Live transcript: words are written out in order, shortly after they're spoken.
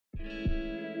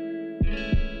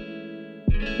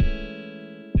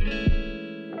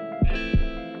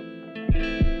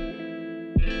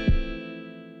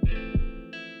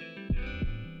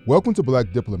Welcome to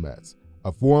Black Diplomats,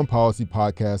 a foreign policy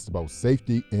podcast about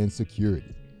safety and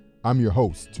security. I'm your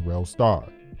host, Terrell Starr.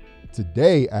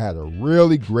 Today, I had a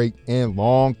really great and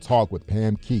long talk with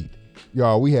Pam Keith.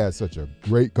 Y'all, we had such a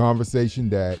great conversation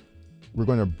that we're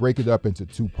going to break it up into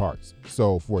two parts.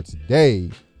 So for today,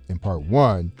 in part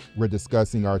one, we're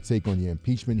discussing our take on the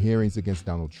impeachment hearings against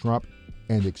Donald Trump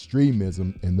and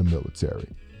extremism in the military.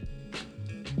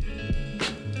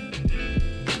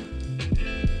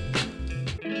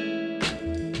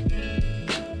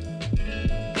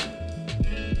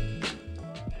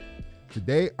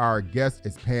 Today, our guest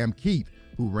is Pam Keith,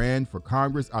 who ran for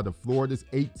Congress out of Florida's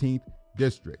 18th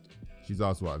District. She's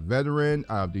also a veteran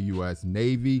of the U.S.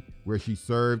 Navy, where she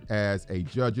served as a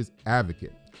judge's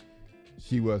advocate.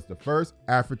 She was the first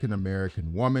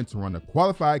African-American woman to run a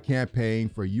qualified campaign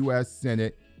for U.S.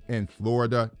 Senate in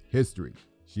Florida history.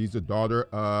 She's the daughter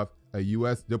of a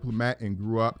U.S. diplomat and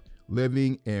grew up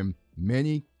living in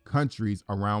many countries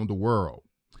around the world.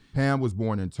 Pam was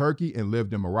born in Turkey and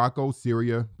lived in Morocco,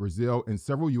 Syria, Brazil, and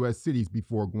several U.S. cities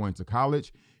before going to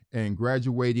college and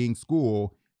graduating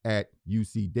school at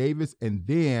UC Davis and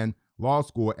then law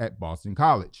school at Boston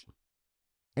College.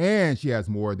 And she has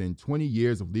more than 20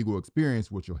 years of legal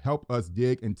experience, which will help us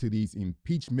dig into these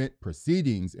impeachment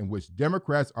proceedings in which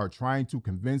Democrats are trying to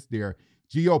convince their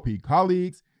GOP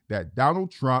colleagues that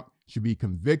Donald Trump should be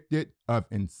convicted of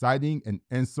inciting an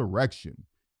insurrection.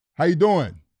 How you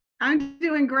doing? I'm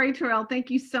doing great, Terrell.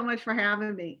 Thank you so much for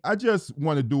having me. I just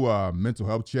want to do a mental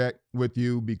health check with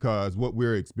you because what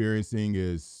we're experiencing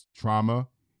is trauma.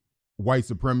 White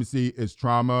supremacy is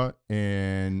trauma.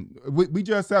 And we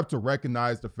just have to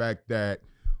recognize the fact that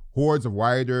hordes of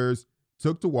rioters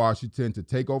took to Washington to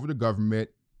take over the government,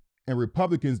 and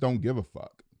Republicans don't give a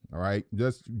fuck. All right.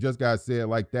 Just got to say it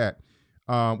like that.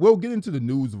 We'll get into the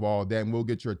news of all that, and we'll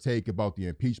get your take about the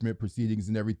impeachment proceedings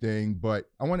and everything. But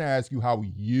I want to ask you how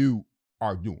you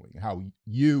are doing, how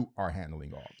you are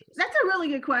handling all this. That's a really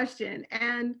good question.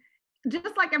 And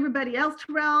just like everybody else,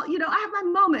 Terrell, I have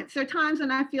my moments. There are times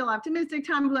when I feel optimistic,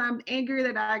 times when I'm angry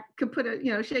that I could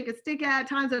shake a stick at,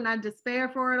 times when I despair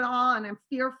for it all and I'm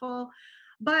fearful.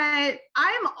 But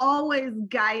I am always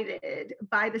guided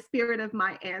by the spirit of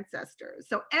my ancestors.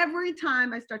 So every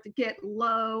time I start to get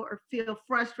low or feel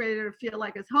frustrated or feel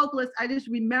like it's hopeless, I just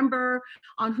remember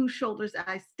on whose shoulders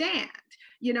I stand.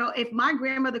 If my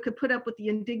grandmother could put up with the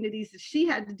indignities that she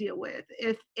had to deal with,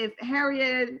 if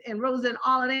Harriet and Rosa and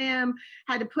all of them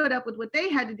had to put up with what they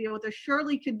had to deal with, or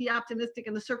Shirley could be optimistic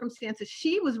in the circumstances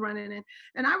she was running in,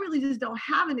 and I really just don't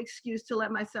have an excuse to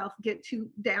let myself get too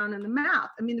down in the mouth.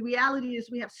 I mean, the reality is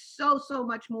we have so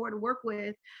much more to work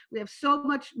with.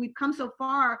 We've come so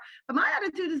far, but my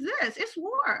attitude is this: it's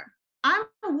war. I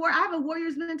have a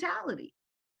warrior's mentality,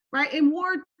 right? In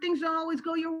war, things don't always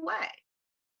go your way.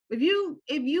 If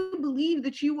you believe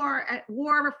that you are at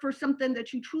war for something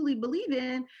that you truly believe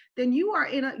in, then you are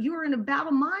in a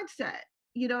battle mindset,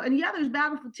 and yeah, there's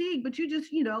battle fatigue, but you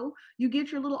just, you get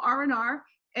your little R&R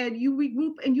and you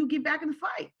regroup and you get back in the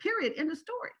fight, period, end of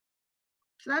story.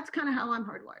 So that's kind of how I'm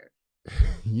hardwired.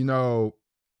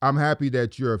 I'm happy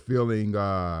that you're feeling,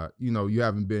 you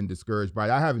haven't been discouraged by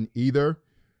it. I haven't either.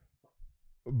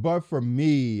 But for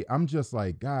me, I'm just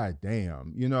like, God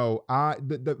damn,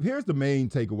 here's the main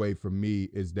takeaway for me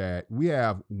is that we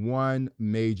have one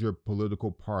major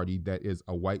political party that is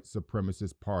a white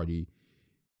supremacist party,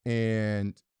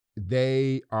 and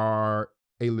they are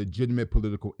a legitimate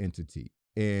political entity,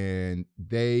 and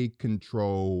they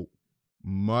control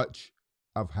much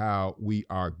of how we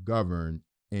are governed.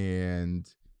 And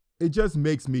it just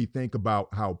makes me think about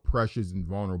how precious and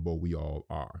vulnerable we all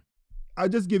are. I'll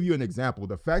just give you an example.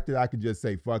 The fact that I could just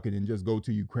say fuck it and just go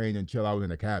to Ukraine and chill out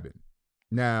in a cabin.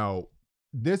 Now,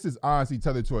 this is honestly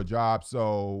tethered to a job.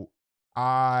 So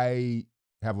I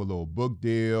have a little book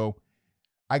deal.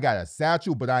 I got a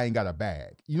satchel, but I ain't got a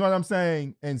bag. You know what I'm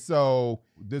saying? And so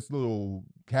this little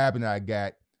cabin I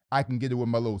got, I can get it with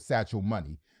my little satchel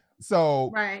money.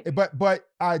 So, right. But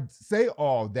I say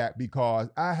all that because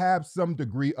I have some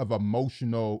degree of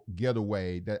emotional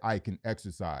getaway that I can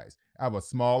exercise. I have a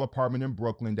small apartment in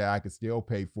Brooklyn that I can still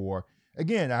pay for.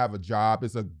 Again, I have a job.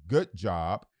 It's a good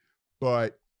job.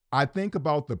 But I think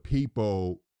about the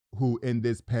people who in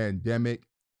this pandemic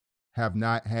have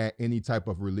not had any type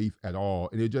of relief at all.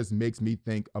 And it just makes me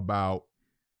think about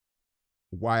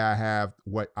why I have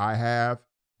what I have.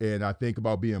 And I think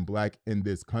about being Black in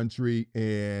this country.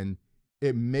 And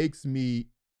it makes me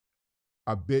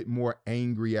a bit more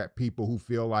angry at people who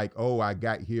feel like, oh, I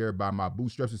got here by my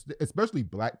bootstraps, especially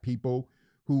black people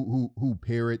who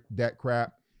parrot that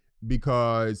crap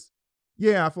because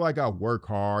yeah, I feel like I work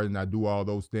hard and I do all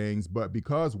those things, but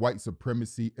because white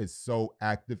supremacy is so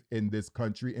active in this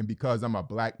country and because I'm a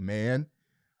black man,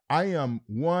 I am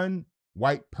one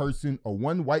white person or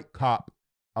one white cop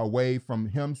away from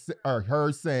him or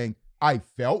her saying, I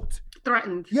felt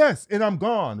threatened. yes, and I'm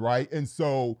gone, right? And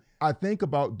so I think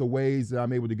about the ways that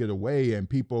I'm able to get away, and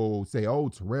people say, oh,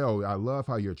 Terrell, I love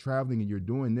how you're traveling and you're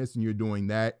doing this and you're doing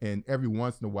that. And every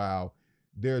once in a while,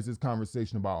 there's this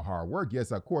conversation about hard work.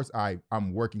 Yes, of course,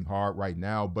 I'm working hard right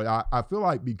now, but I feel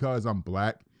like because I'm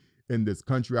black in this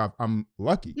country, I'm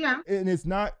lucky. Yeah. And it's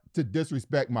not to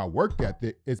disrespect my work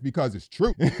ethic, it's because it's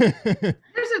true.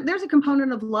 There's a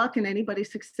component of luck in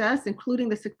anybody's success, including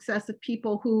the success of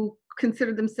people who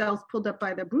consider themselves pulled up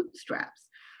by their bootstraps,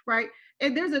 right?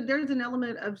 And there's an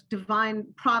element of divine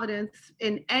providence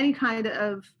in any kind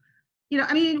of,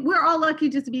 I mean, we're all lucky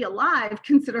just to be alive.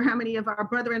 Consider how many of our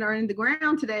brethren are in the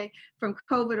ground today from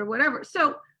COVID or whatever.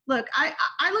 So look, I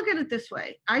look at it this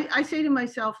way. I say to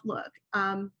myself, look,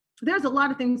 there's a lot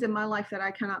of things in my life that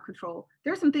I cannot control.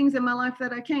 There's some things in my life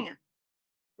that I can,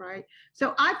 right?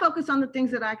 So I focus on the things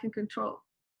that I can control.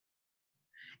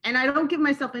 And I don't give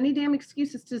myself any damn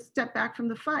excuses to step back from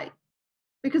the fight.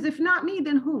 Because if not me,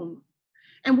 then whom?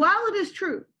 And while it is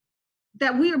true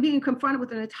that we are being confronted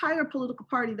with an entire political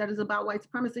party that is about white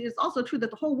supremacy, it's also true that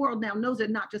the whole world now knows it,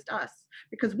 not just us,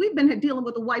 because we've been dealing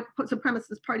with the white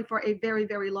supremacist party for a very,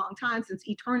 very long time, since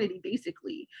eternity,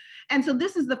 basically. And so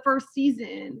this is the first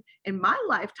season in my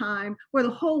lifetime where the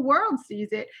whole world sees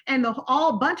it, and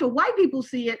all bunch of white people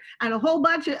see it, and a whole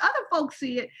bunch of other folks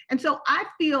see it. And so I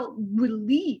feel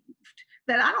relieved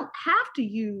that I don't have to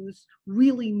use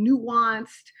really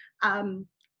nuanced,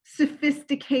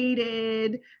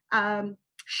 sophisticated,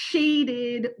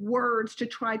 shaded words to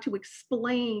try to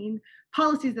explain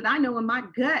policies that I know in my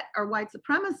gut are white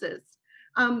supremacists,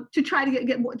 to try to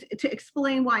get to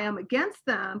explain why I'm against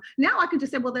them. Now I can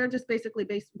just say, well, they're just basically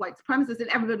white supremacists, and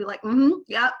everybody be like,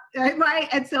 yep, right.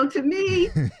 And so to me,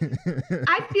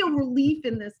 I feel relief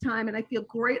in this time, and I feel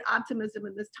great optimism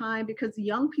in this time because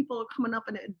young people are coming up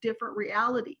in a different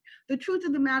reality. The truth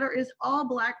of the matter is all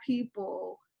Black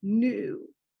people knew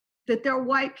that there are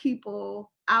white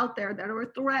people out there that are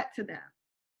a threat to them.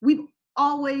 We've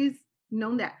always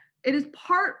known that. It is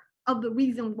part of the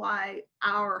reason why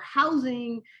our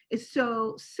housing is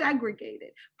so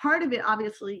segregated. Part of it,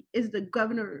 obviously, is the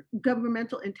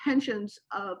governmental intentions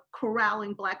of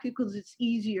corralling Black people because it's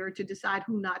easier to decide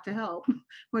who not to help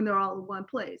when they're all in one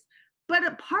place. But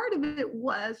a part of it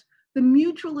was the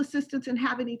mutual assistance in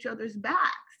having each other's backs.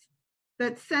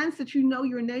 That sense that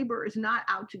your neighbor is not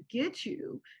out to get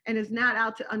you and is not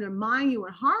out to undermine you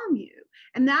and harm you.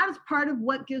 And that is part of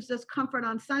what gives us comfort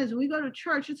on Sundays. When we go to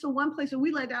church, it's the one place where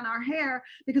we lay down our hair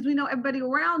because we know everybody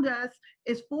around us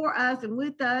is for us and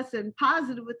with us and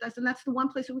positive with us. And that's the one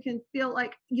place where we can feel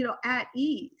like, at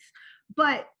ease.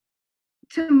 But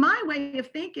to my way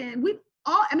of thinking, we've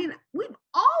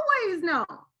always known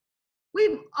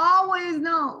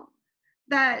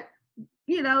that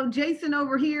Jason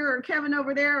over here or Kevin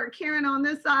over there or Karen on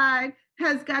this side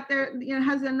has got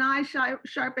has an eye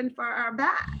sharpened for our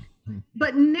back.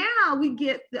 But now we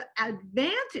get the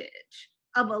advantage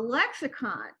of a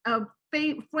lexicon, of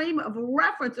frame of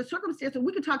reference, a circumstance where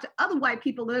we can talk to other white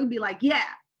people that would be like, yeah,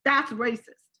 that's racist.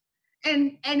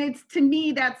 And it's, to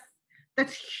me, that's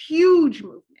huge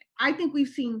movement. I think we've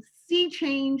seen sea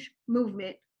change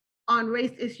movement on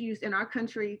race issues in our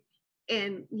country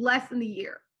in less than a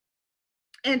year.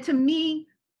 And to me,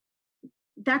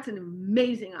 that's an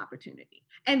amazing opportunity.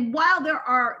 And while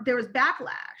there is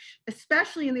backlash,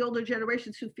 especially in the older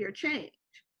generations who fear change,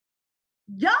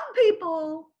 young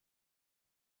people,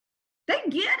 they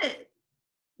get it.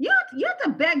 You have to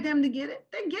beg them to get it.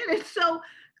 They get it. So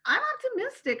I'm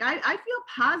optimistic. I feel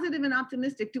positive and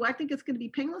optimistic. Do I think it's going to be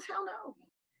painless? Hell no.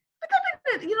 But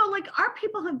our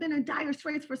people have been in dire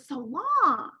straits for so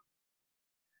long.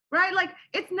 Right? Like,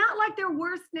 it's not like they're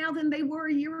worse now than they were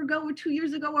a year ago or 2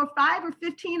 years ago or 5 or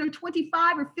 15 or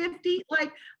 25 or 50.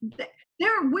 Like,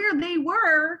 they're where they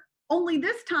were, only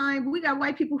this time we got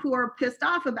white people who are pissed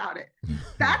off about it.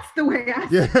 That's the way I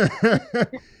see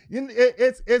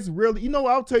it. It's really,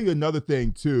 I'll tell you another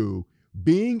thing too.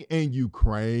 Being in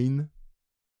Ukraine,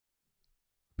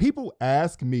 people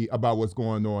ask me about what's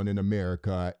going on in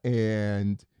America,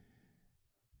 and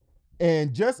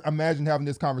just imagine having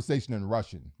this conversation in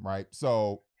Russian, right?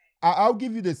 So I'll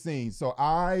give you the scene. So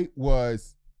I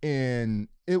was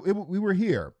we were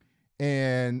here,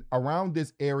 and around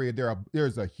this area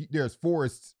there's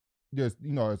forests just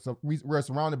we're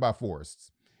surrounded by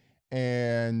forests,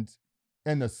 and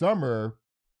in the summer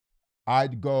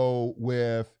I'd go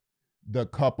with the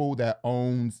couple that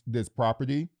owns this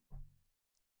property,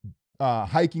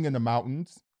 hiking in the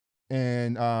mountains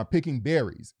and picking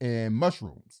berries and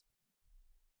mushrooms.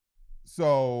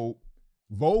 So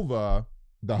Vova,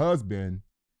 the husband,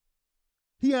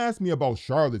 he asked me about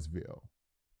Charlottesville.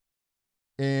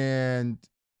 And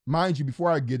mind you,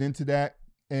 before I get into that,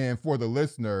 and for the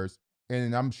listeners,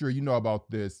 and I'm sure you know about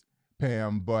this,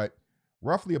 Pam, but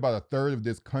roughly about a third of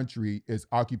this country is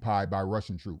occupied by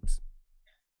Russian troops,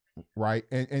 right?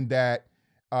 And that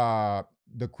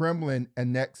the Kremlin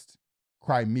annexed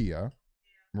Crimea,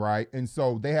 right? And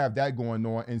so they have that going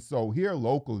on. And so here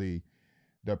locally,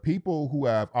 the people who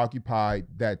have occupied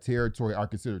that territory are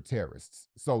considered terrorists.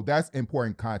 So that's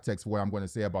important context for what I'm going to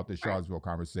say about this Charlottesville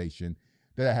conversation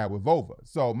that I had with Vova.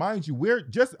 So mind you,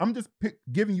 I'm just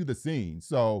giving you the scene.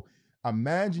 So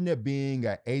imagine it being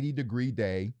an 80-degree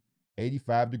day,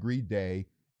 85-degree day,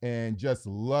 and just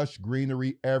lush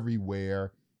greenery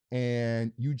everywhere.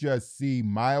 And you just see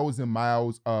miles and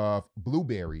miles of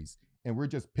blueberries. And we're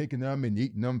just picking them and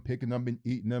eating them, picking them and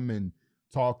eating them and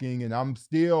talking. And I'm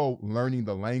still learning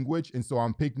the language. And so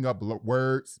I'm picking up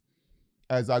words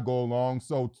as I go along.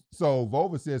 So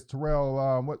Vova says,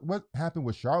 Terrell, what happened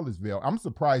with Charlottesville? I'm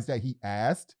surprised that he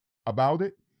asked about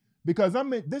it, because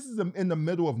this is in the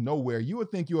middle of nowhere. You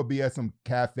would think you would be at some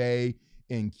cafe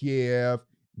in Kiev,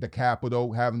 the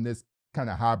capital, having this kind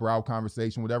of highbrow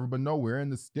conversation, whatever. But no, we're in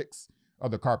the sticks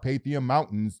of the Carpathian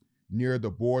Mountains near the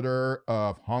border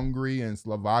of Hungary and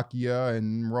Slovakia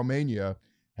and Romania,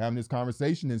 having this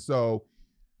conversation. And so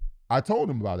I told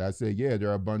him about it. I said, yeah, there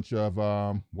are a bunch of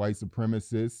white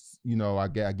supremacists. I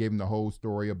gave him the whole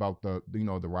story about the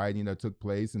rioting that took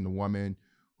place and the woman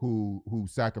who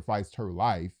sacrificed her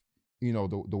life, the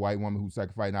white woman who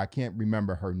sacrificed, and I can't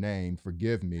remember her name,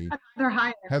 forgive me.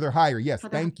 Heather Heyer, yes,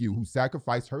 thank you, who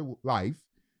sacrificed her life,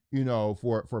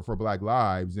 for Black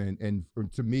lives. And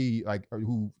to me, like,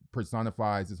 who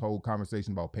personifies this whole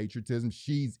conversation about patriotism.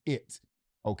 She's it.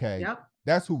 Okay. Yep.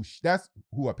 That's who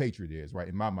a patriot is, right?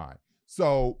 In my mind.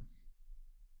 So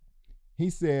he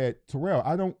said, Terrell,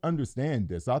 I don't understand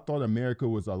this. I thought America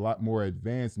was a lot more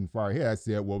advanced and far ahead. I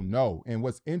said, well, no. And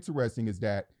what's interesting is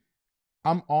that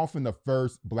I'm often the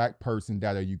first Black person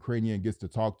that a Ukrainian gets to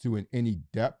talk to in any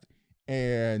depth.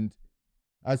 And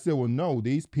I said, well, no,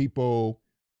 these people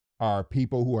are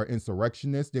people who are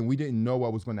insurrectionists, and we didn't know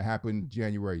what was going to happen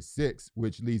January 6th,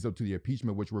 which leads up to the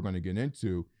impeachment, which we're going to get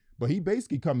into. But he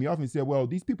basically cut me off and said, well,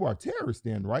 these people are terrorists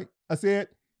then, right? I said,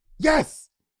 yes.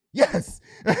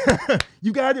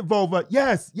 You got it, Vova.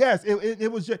 Yes.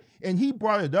 It was just, and he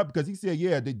brought it up because he said,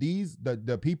 yeah,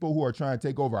 the people who are trying to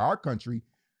take over our country,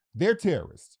 they're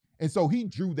terrorists. And so he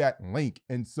drew that link.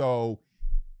 And so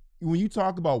when you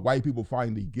talk about white people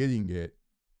finally getting it,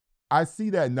 I see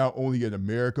that not only in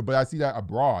America, but I see that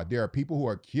abroad. There are people who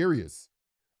are curious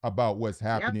about what's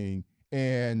happening. Yep.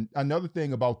 And another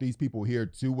thing about these people here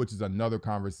too, which is another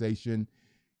conversation,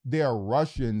 they're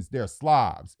Russians, they're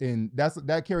Slavs. And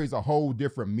that carries a whole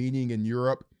different meaning in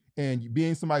Europe. And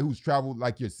being somebody who's traveled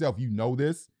like yourself,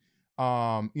 this.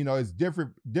 It's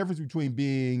difference between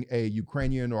being a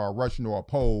Ukrainian or a Russian or a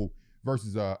Pole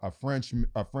versus a French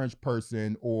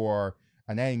person or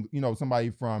somebody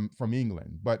from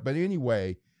England. But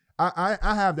anyway, I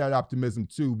have that optimism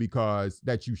too, because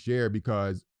that you share,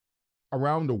 because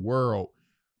around the world,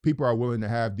 people are willing to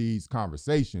have these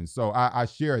conversations. So I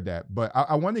share that. But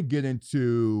I want to get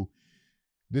into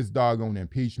this doggone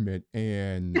impeachment.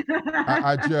 And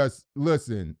I just,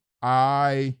 listen,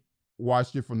 I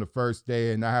watched it from the first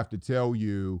day, and I have to tell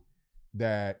you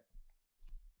that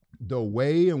the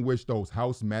way in which those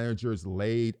House managers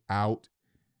laid out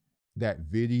that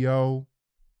video,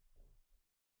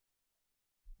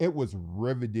 it was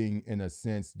riveting in a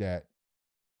sense that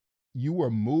you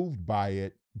were moved by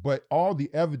it, but all the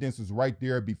evidence was right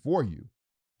there before you.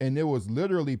 And it was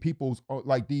literally people's,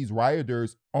 like these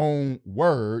rioters' own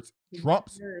words,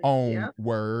 Trump's own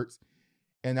words.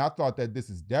 And I thought that this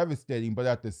is devastating, but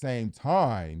at the same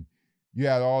time, you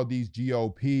had all these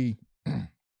GOP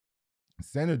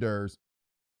senators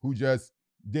who just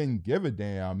didn't give a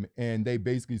damn, and they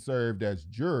basically served as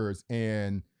jurors.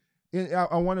 And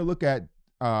I want to look at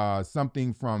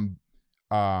something from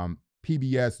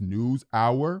PBS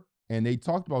NewsHour, and they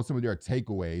talked about some of their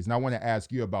takeaways. And I want to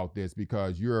ask you about this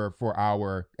because you're, for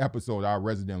our episode, our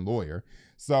resident lawyer.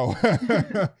 So,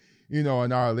 and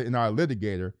our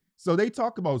litigator. So they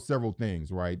talked about several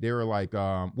things, right? They were like,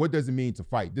 what does it mean to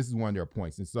fight? This is one of their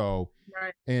points. And so,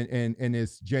 in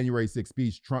his January 6th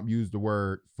speech, Trump used the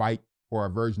word fight or a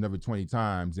version of it 20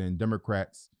 times. And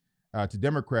to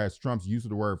Democrats, Trump's use of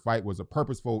the word fight was a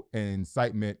purposeful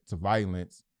incitement to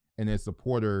violence, and his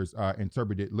supporters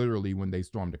interpreted it literally when they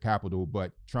stormed the Capitol.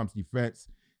 But Trump's defense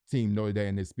team noted that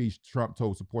in his speech, Trump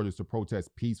told supporters to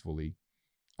protest peacefully.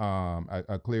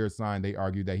 A clear sign, they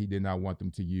argued, that he did not want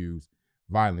them to use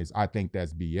violence. I think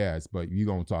that's BS, but you're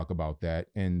gonna talk about that.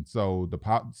 And so the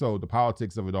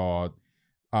politics of it all,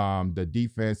 the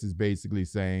defense is basically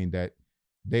saying that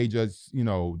they just,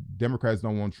 Democrats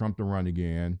don't want Trump to run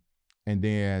again, and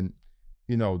then,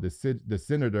 the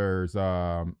senators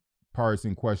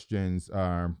parsing questions,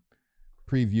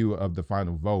 preview of the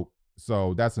final vote.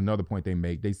 So that's another point they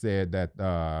make. They said that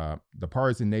the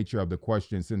partisan nature of the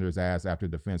questions senators asked after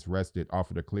defense rested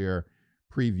offered a clear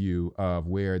preview of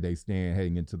where they stand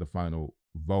heading into the final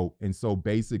vote. And so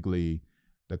basically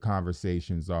the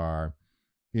conversations are,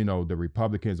 the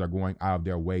Republicans are going out of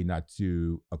their way not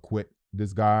to acquit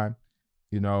this guy,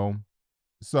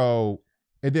 So,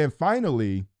 and then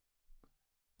finally,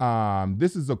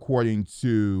 this is according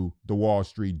to the Wall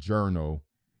Street Journal.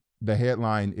 The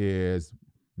headline is,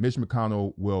 Mitch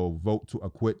McConnell will vote to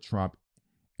acquit Trump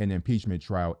in impeachment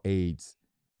trial, aides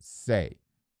say.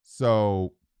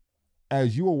 So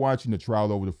as you were watching the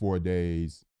trial over the 4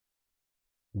 days,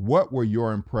 what were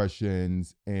your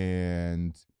impressions,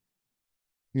 and,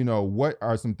 what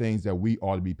are some things that we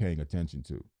ought to be paying attention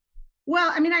to?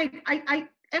 Well, I mean, I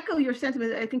echo your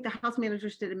sentiment. I think the House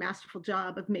managers did a masterful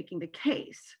job of making the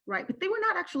case, right? But they were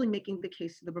not actually making the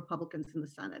case to the Republicans in the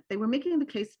Senate. They were making the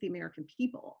case to the American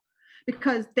people,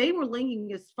 because they were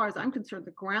laying, as far as I'm concerned,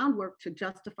 the groundwork to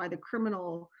justify the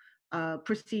criminal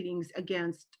proceedings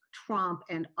against Trump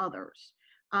and others.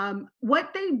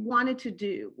 What they wanted to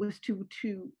do was to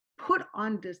put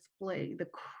on display the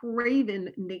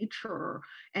craven nature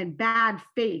and bad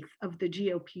faith of the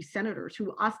GOP senators,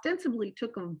 who ostensibly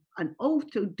took an oath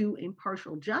to do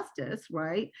impartial justice,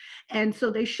 right? And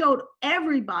so they showed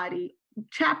everybody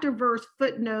chapter, verse,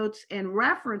 footnotes, and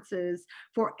references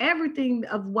for everything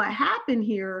of what happened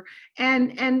here.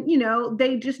 And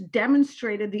they just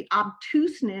demonstrated the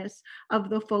obtuseness of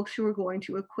the folks who were going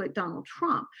to acquit Donald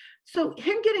Trump. So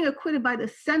him getting acquitted by the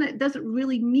Senate doesn't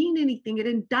really mean anything. It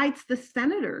indicts the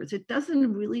senators. It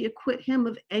doesn't really acquit him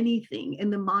of anything in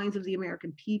the minds of the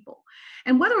American people.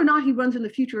 And whether or not he runs in the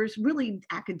future is really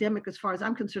academic as far as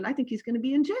I'm concerned. I think he's going to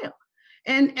be in jail.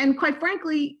 And quite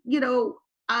frankly,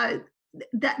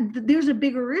 that there's a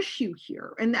bigger issue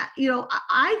here. And that,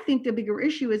 I think the bigger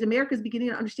issue is America's beginning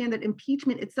to understand that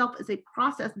impeachment itself as a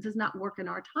process does not work in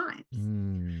our times.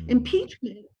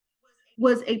 Impeachment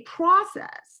was a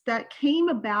process that came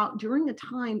about during a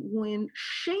time when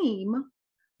shame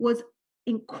was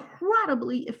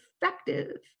incredibly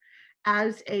effective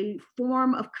as a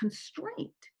form of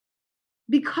constraint,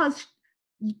 because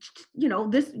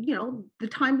the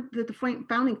time that the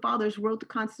founding fathers wrote the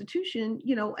Constitution,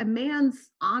 a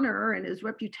man's honor and his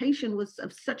reputation was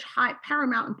of such high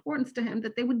paramount importance to him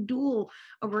that they would duel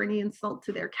over any insult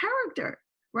to their character,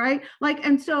 right?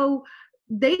 And so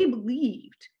they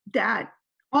believed that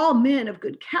all men of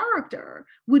good character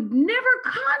would never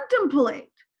contemplate,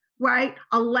 right,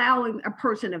 allowing a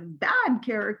person of bad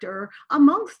character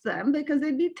amongst them, because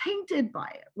they'd be tainted by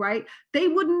it, right? They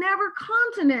would never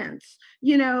countenance,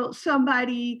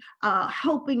 somebody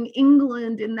helping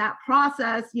England in that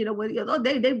process,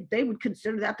 they would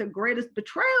consider that the greatest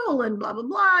betrayal and blah, blah,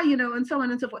 blah, and so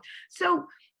on and so forth. So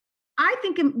I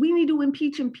think we need to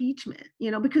impeach impeachment,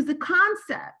 because the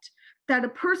concept that a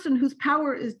person whose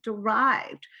power is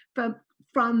derived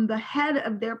from the head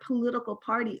of their political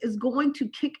party is going to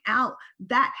kick out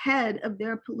that head of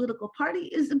their political party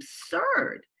is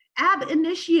absurd. Ab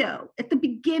initio. At the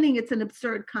beginning, it's an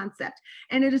absurd concept.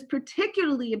 And it is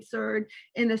particularly absurd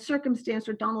in a circumstance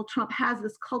where Donald Trump has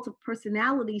this cult of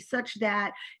personality such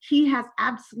that he has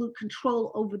absolute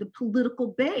control over the political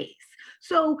base.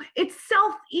 So it's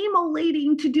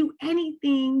self-immolating to do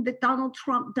anything that Donald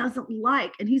Trump doesn't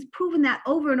like. And he's proven that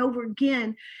over and over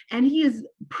again. And he has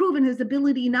proven his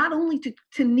ability not only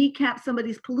to kneecap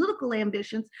somebody's political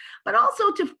ambitions, but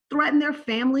also to threaten their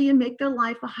family and make their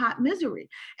life a hot misery.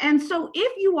 And so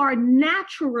if you are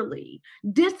naturally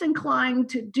disinclined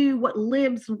to do what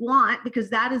libs want, because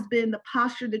that has been the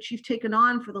posture that you've taken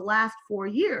on for the last 4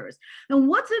 years, then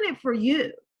what's in it for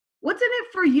you? What's in it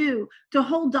for you to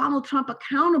hold Donald Trump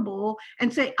accountable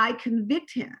and say, I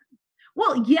convict him?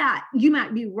 Well, yeah, you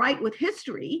might be right with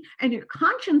history and your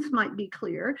conscience might be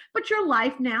clear, but your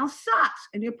life now sucks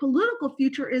and your political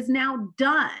future is now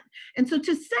done. And so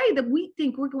to say that we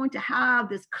think we're going to have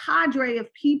this cadre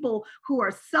of people who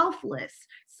are selfless,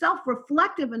 self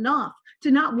reflective enough to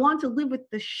not want to live with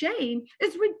the shame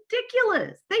is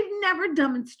ridiculous. They've never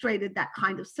demonstrated that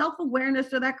kind of self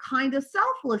awareness or that kind of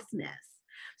selflessness.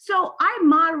 So I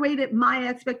moderated my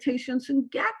expectations from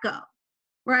get go,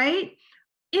 right?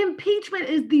 Impeachment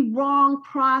is the wrong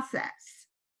process.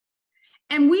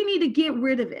 And we need to get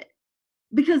rid of it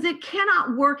because it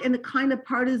cannot work in the kind of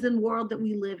partisan world that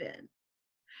we live in.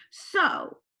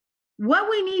 So, what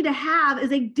we need to have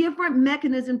is a different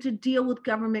mechanism to deal with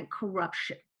government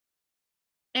corruption.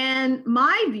 And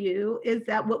my view is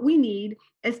that what we need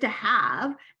is to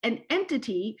have an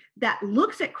entity that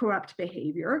looks at corrupt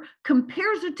behavior,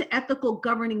 compares it to ethical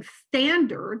governing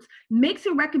standards, makes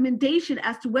a recommendation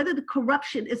as to whether the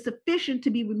corruption is sufficient to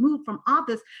be removed from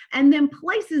office, and then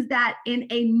places that in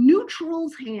a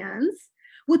neutral's hands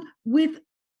with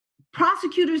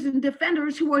prosecutors and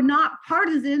defenders who are not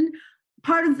partisans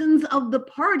of the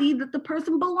party that the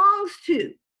person belongs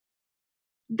to.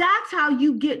 That's how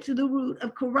you get to the root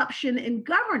of corruption in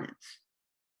governance.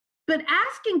 But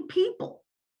asking people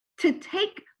to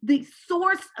take the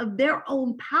source of their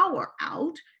own power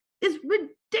out is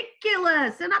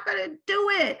ridiculous. They're not going to do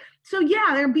it. So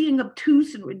yeah, they're being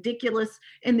obtuse and ridiculous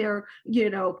in their,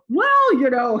 the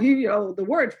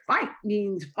word fight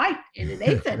means fight. And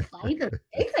they said fight, and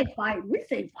they say fight, we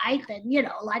say fight, and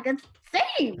like it's the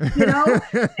same, and they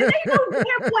know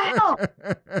damn well,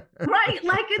 right?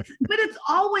 But it's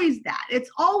always that. It's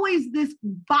always this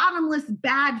bottomless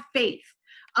bad faith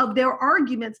of their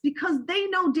arguments because they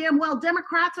know damn well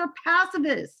Democrats are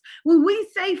pacifists. When we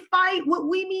say fight, what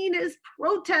we mean is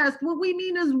protest. What we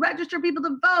mean is register people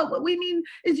to vote. What we mean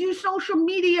is use social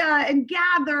media and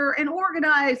gather and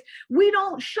organize. We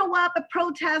don't show up at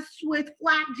protests with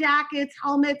flak jackets,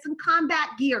 helmets, and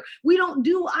combat gear. We don't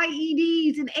do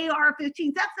IEDs and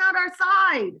AR-15s. That's not our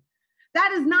side.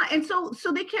 That is not, and so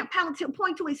they can't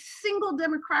point to a single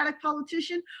Democratic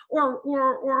politician or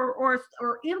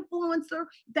influencer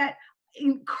that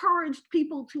encouraged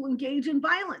people to engage in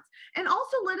violence. And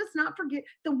also, let us not forget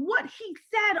that what he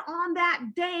said on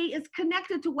that day is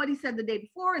connected to what he said the day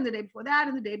before, and the day before that,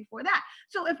 and the day before that.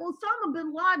 So if Osama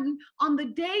bin Laden on the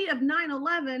day of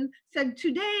 9/11 said,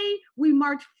 "Today we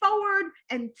march forward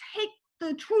and take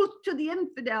the truth to the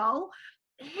infidel,"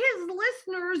 his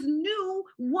listeners knew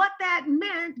what that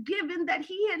meant, given that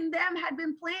he and them had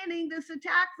been planning this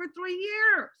attack for 3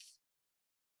 years,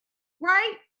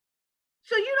 right?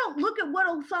 So you don't look at what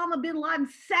Osama bin Laden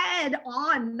said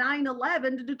on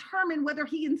 9/11 to determine whether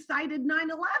he incited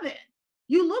 9/11.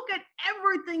 You look at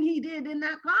everything he did in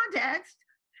that context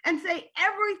and say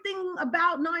everything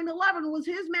about 9/11 was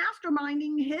his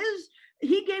masterminding.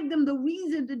 He gave them the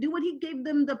reason to do it. He gave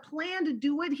them the plan to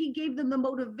do it. He gave them the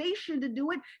motivation to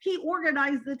do it. He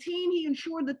organized the team. He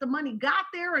ensured that the money got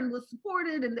there and was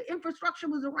supported and the infrastructure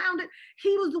was around it.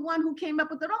 He was the one who came up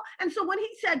with it all. And so when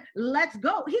he said, "Let's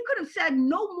go," he could have said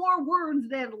no more words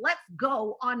than "let's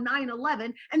go" on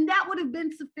 9/11, and that would have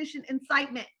been sufficient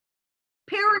incitement,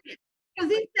 period. Because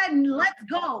he said, "Let's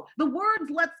go." The words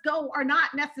 "let's go" are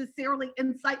not necessarily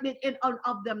incitement in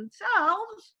of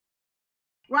themselves,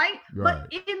 right?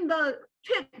 But in the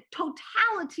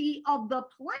totality of the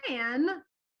plan,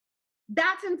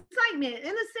 that's incitement. And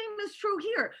the same is true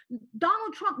here.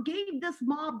 Donald Trump gave this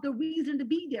mob the reason to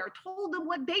be there, told them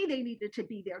what day they needed to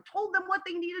be there, told them what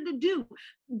they needed to do,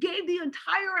 gave the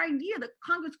entire idea that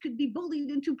Congress could be bullied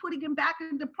into putting him back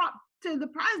into to the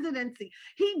presidency.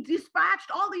 He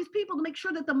dispatched all these people to make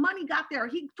sure that the money got there.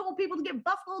 He told people to get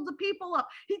busloads of people up.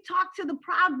 He talked to the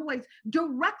Proud Boys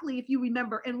directly, if you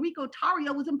remember. Enrico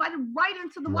Tarrio was invited right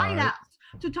into the White House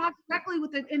to talk directly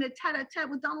with it in a tete-a-tete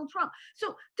with Donald Trump.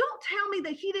 So don't tell me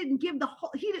that he didn't give the whole,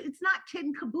 it's not kid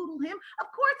and caboodle him. Of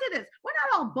course it is. We're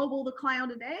not all Bobo the Clown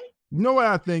today. You know what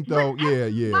I think though?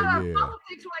 Yeah. Our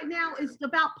politics right now is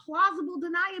about plausible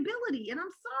deniability. And I'm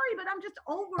sorry, but I'm just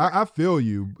over it. I feel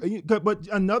you. But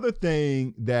another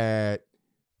thing that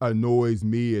annoys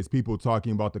me is people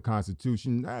talking about the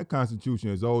Constitution. That Constitution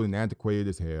is old and antiquated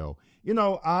as hell.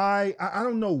 I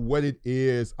don't know what it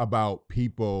is about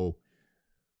people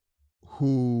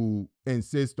who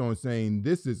insist on saying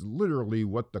this is literally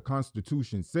what the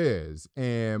Constitution says.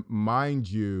 And mind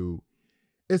you,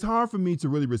 it's hard for me to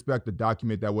really respect a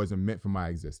document that wasn't meant for my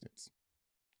existence.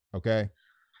 Okay?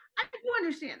 I do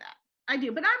understand that. I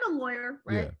do, but I'm a lawyer,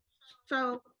 right? Yeah.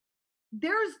 So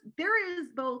there is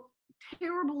both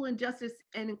terrible injustice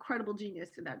and incredible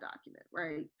genius in that document,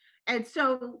 right? And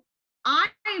so I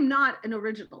am not an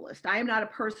originalist. I am not a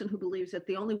person who believes that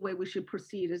the only way we should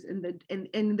proceed is in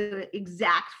the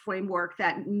exact framework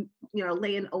that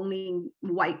land owning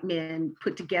white men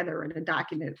put together in a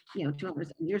document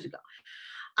 200 years ago.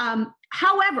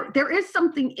 However, there is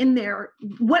something in there.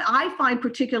 What I find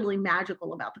particularly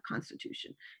magical about the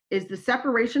Constitution is the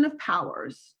separation of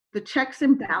powers, the checks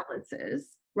and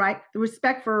balances, right? The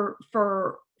respect for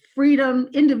freedom,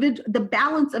 the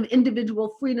balance of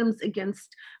individual freedoms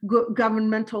against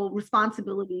governmental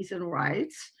responsibilities and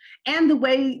rights, and the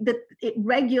way that it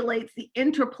regulates the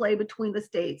interplay between the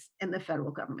states and the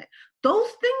federal government. Those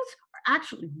things are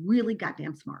actually really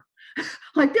goddamn smart.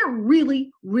 Like they're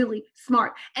really, really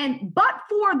smart. And but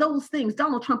for those things,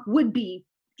 Donald Trump would be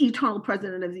eternal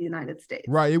president of the United States.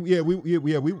 Right.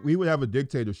 We would have a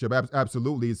dictatorship.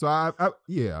 Absolutely. So I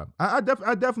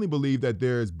definitely believe that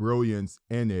there's brilliance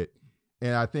in it.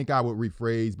 And I think I would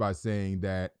rephrase by saying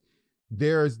that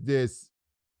there's this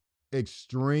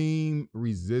extreme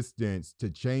resistance to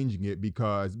changing it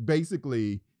because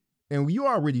basically, and you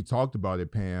already talked about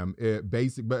it, Pam,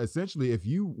 but essentially if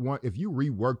you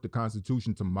rework the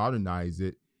Constitution to modernize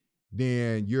it,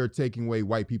 then you're taking away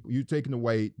white people. You're taking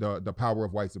away the power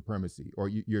of white supremacy, or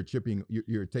you're taking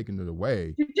it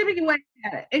away. You're chipping away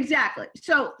at it. Exactly.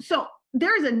 So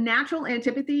there is a natural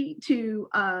antipathy to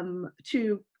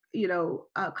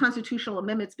constitutional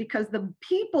amendments because the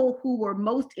people who were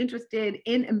most interested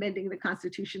in amending the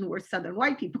Constitution were Southern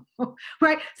white people,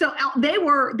 right? So there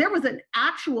was an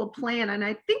actual plan, and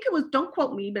I think it was, don't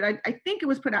quote me, but I think it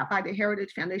was put out by the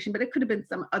Heritage Foundation, but it could have been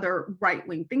some other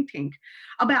right-wing think tank,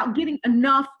 about getting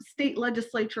enough state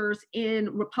legislatures in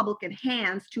Republican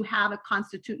hands to have a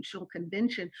constitutional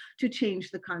convention to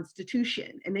change the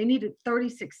Constitution. And they needed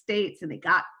 36 states, and they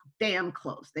got damn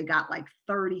close. They got like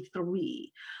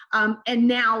 33. And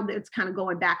now it's kind of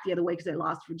going back the other way because they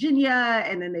lost Virginia,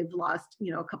 and then they've lost,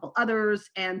 a couple others.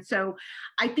 And so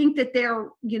I think that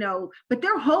but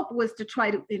their hope was to try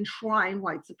to enshrine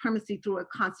white supremacy through a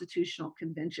constitutional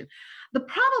convention. The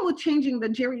problem with changing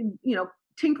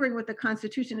tinkering with the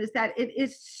Constitution is that it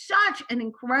is such an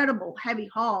incredible heavy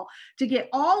haul to get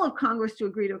all of Congress to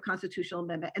agree to a constitutional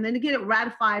amendment, and then to get it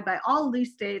ratified by all of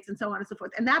these states, and so on and so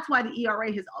forth. And that's why the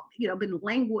ERA has been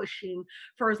languishing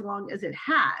for as long as it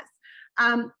has.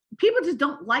 People just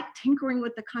don't like tinkering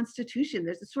with the Constitution.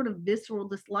 There's a sort of visceral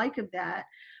dislike of that.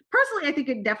 Personally, I think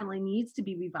it definitely needs to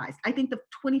be revised. I think the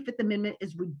 25th Amendment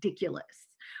is ridiculous.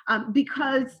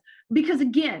 Because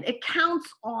again, it counts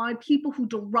on people who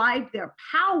derive their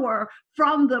power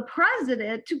from the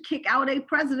president to kick out a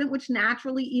president, which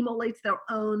naturally emulates their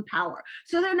own power.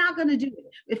 So they're not going to do it.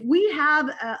 If we have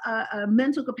a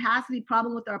mental capacity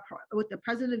problem with the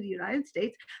president of the United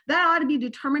States, that ought to be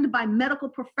determined by medical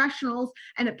professionals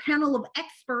and a panel of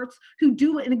experts who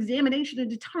do an examination and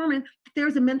determine that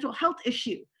there's a mental health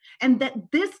issue, and that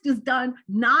this is done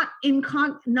not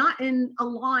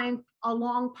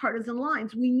along partisan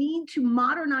lines. We need to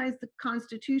modernize the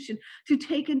Constitution to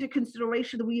take into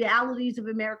consideration the realities of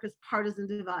America's partisan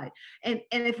divide. And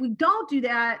if we don't do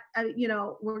that,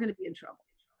 we're going to be in trouble.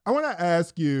 I want to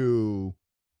ask you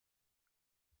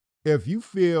if you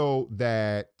feel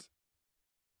that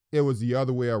it was the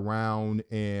other way around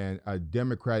and a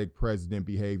Democratic president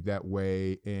behaved that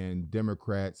way and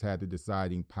Democrats had the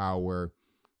deciding power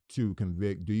to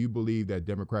convict. Do you believe that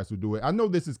Democrats would do it? I know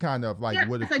this is kind of like, yes,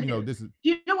 this is. Do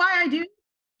you know why I do?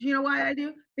 Do you know why I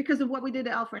do? Because of what we did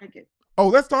to Al Franken. Oh,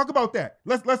 let's talk about that.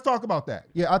 Let's talk about that.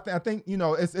 Yeah, I think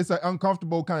it's an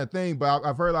uncomfortable kind of thing, but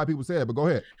I've heard a lot of people say it. But go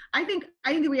ahead. I think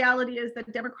the reality is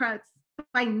that Democrats,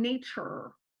 by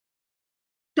nature,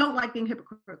 don't like being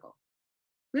hypocritical.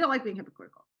 We don't like being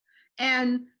hypocritical,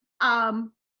 and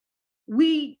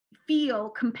we feel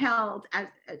compelled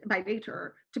by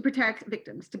nature to protect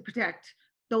victims, to protect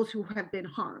those who have been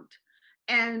harmed,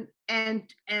 and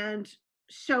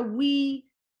so we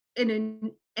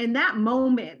in that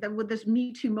moment, that with this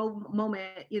Me Too moment,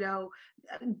 tip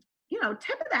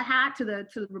of the hat to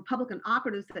the Republican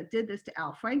operatives that did this to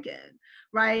Al Franken,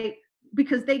 right?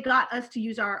 Because they got us to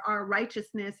use our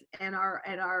righteousness and our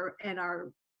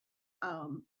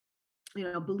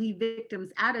believe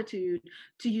victims attitude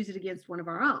to use it against one of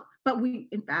our own. But we,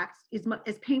 in fact,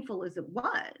 as painful as it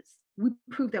was, we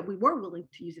proved that we were willing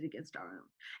to use it against our own.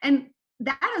 And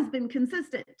that has been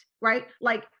consistent, right?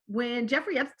 Like when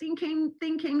Jeffrey Epstein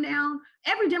thing came down,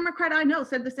 every Democrat I know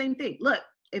said the same thing. Look,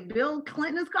 if Bill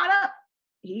Clinton is caught up,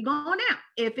 he going down.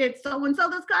 If it's so-and-so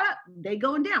that's caught up, they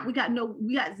going down. We got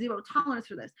zero tolerance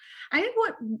for this. I think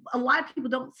what a lot of people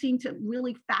don't seem to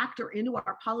really factor into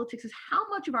our politics is how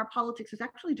much of our politics is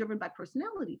actually driven by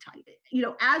personality type. You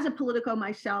know, as a politico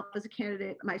myself, as a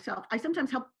candidate myself, I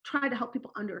sometimes try to help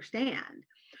people understand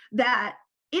that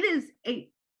it is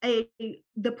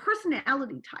the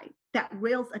personality type that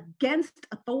rails against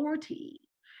authority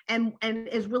and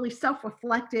is really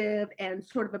self-reflective and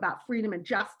sort of about freedom and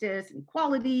justice and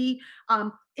equality,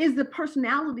 is the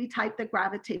personality type that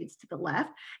gravitates to the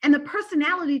left, and the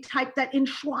personality type that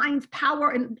enshrines power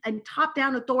and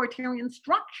top-down authoritarian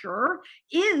structure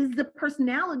is the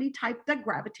personality type that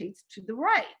gravitates to the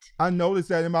right. I noticed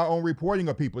that in my own reporting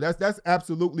of people. That's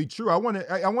absolutely true. I want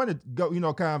to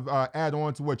go, kind of add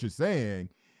on to what you're saying,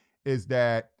 is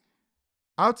that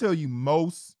I'll tell you,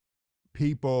 most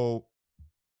people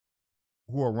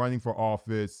who are running for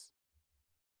office,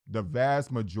 the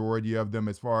vast majority of them,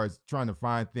 as far as trying to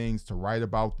find things to write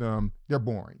about them, they're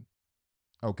boring.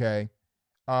 Okay.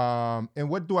 And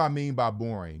what do I mean by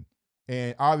boring?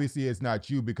 And obviously it's not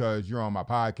you because you're on my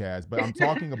podcast, but I'm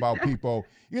talking about people,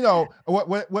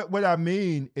 what I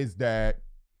mean is that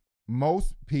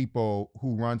most people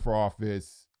who run for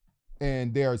office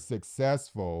and they're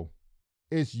successful,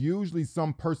 it's usually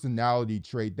some personality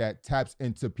trait that taps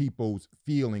into people's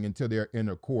feeling, into their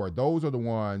inner core. Those are the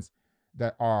ones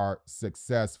that are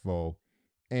successful,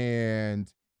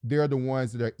 and they're the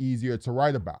ones that are easier to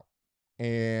write about.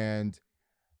 And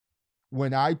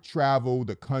when I travel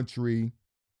the country,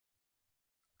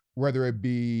 whether it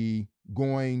be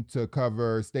going to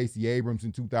cover Stacey Abrams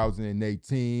in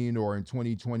 2018 or in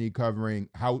 2020 covering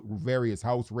various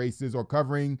House races or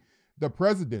covering the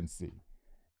presidency,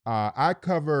 I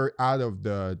cover, out of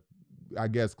the, I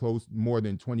guess, more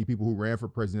than 20 people who ran for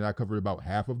president, I covered about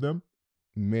half of them.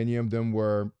 Many of them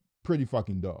were pretty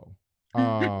fucking dull.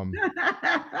 I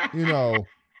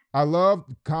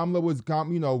loved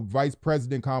Vice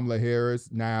President Kamala Harris.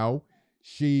 Now,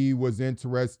 she was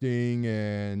interesting,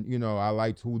 and, I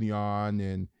liked Julian,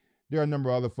 and there are a number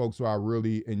of other folks who I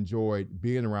really enjoyed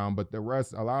being around, but the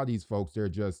rest, a lot of these folks, they're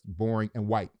just boring and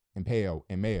white and pale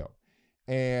and male.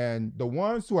 And the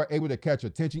ones who are able to catch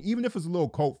attention, even if it's a little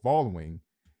cult following,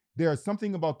 there's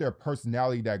something about their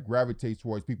personality that gravitates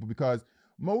towards people, because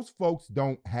most folks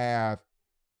don't have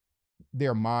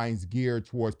their minds geared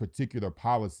towards particular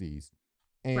policies.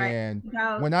 And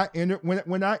right. when I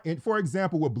for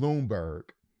example, with Bloomberg,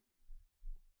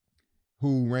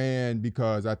 who ran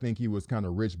because I think he was kind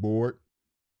of rich bored,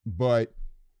 but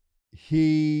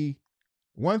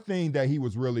one thing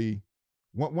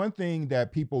that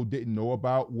people didn't know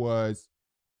about was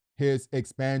his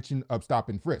expansion of stop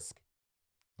and frisk.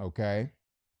 Okay.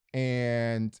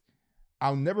 And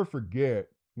I'll never forget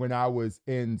when I was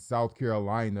in South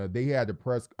Carolina, they had a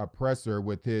presser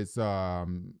with his like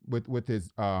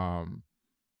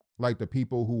the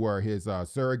people who were his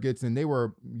surrogates, and they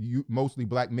were mostly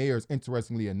black mayors,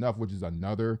 interestingly enough, which is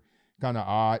another kind of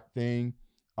odd thing.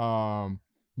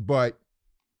 But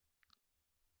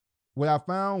what I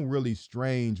found really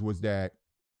strange was that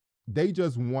they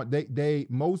just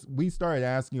we started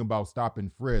asking about stop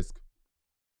and frisk.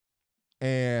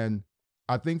 And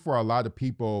I think for a lot of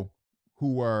people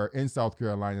who were in South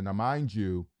Carolina, now mind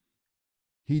you,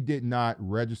 he did not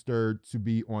register to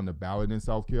be on the ballot in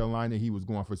South Carolina. He was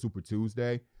going for Super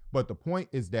Tuesday. But the point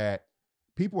is that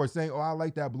people are saying, oh, I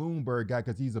like that Bloomberg guy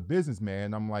because he's a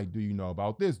businessman. I'm like, do you know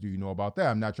about this? Do you know about that?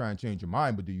 I'm not trying to change your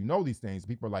mind, but do you know these things?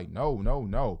 People are like,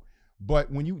 no.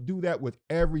 But when you do that with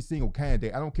every single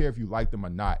candidate, I don't care if you like them or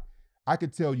not, I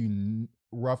could tell you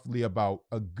roughly about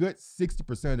a good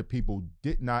 60% of people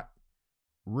did not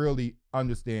really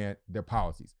understand their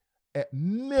policies. At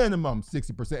minimum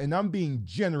 60%, and I'm being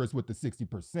generous with the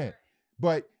 60%.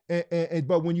 But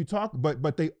when you talk,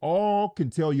 but they all can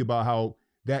tell you about how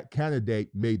that candidate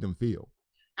made them feel.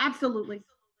 Absolutely.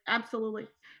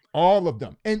 All of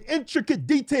them, in intricate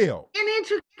detail.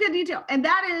 And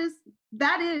that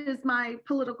is my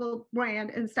political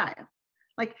brand and style.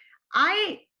 Like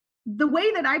the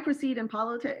way that I proceed in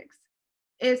politics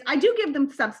is I do give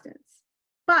them substance,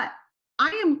 but I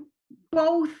am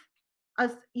both a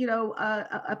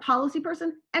policy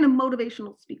person and a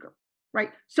motivational speaker,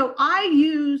 right? So I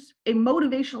use a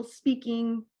motivational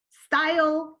speaking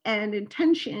style and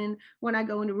intention when I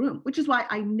go into a room, which is why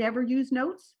I never use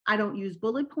notes. I don't use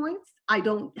bullet points. I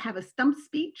don't have a stump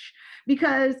speech,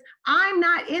 because I'm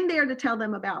not in there to tell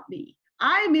them about me.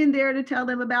 I'm in there to tell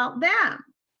them about them,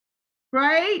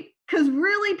 right? Because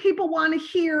really people want to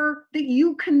hear that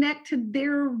you connect to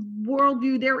their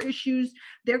worldview, their issues,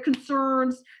 their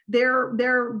concerns, their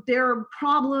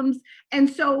problems. And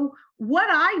so what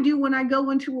I do when I go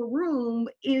into a room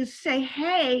is say,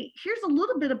 hey, here's a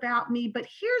little bit about me, but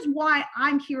here's why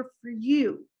I'm here for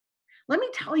you. Let me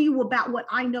tell you about what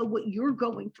I know, what you're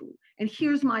going through, and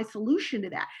here's my solution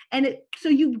to that. So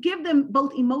you give them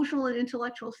both emotional and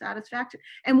intellectual satisfaction.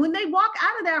 And when they walk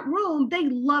out of that room, they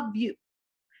love you.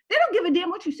 They don't give a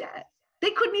damn what you said. They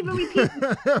couldn't even repeat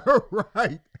it.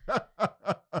 Right.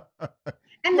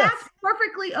 And that's Yes.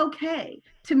 perfectly okay.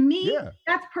 To me, Yeah.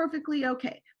 that's perfectly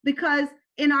okay. Because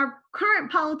in our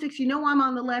current politics, you know, I'm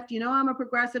on the left, you know, I'm a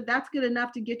progressive. That's good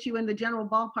enough to get you in the general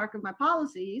ballpark of my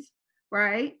policies,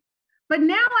 right? But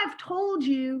now I've told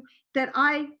you that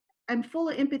I am full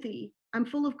of empathy, I'm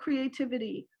full of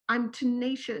creativity, I'm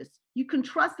tenacious. You can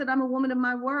trust that I'm a woman of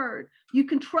my word. You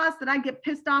can trust that I get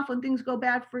pissed off when things go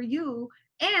bad for you,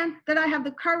 and that I have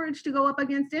the courage to go up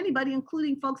against anybody,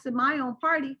 including folks in my own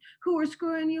party who are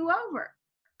screwing you over.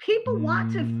 People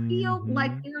want to feel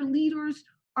like Hmm. their leaders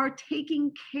are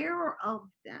taking care of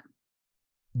them.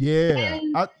 Yeah.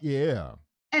 And Yeah.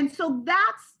 and so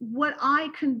that's what I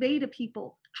convey to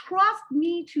people. Trust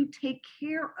me to take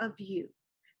care of you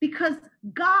because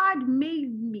God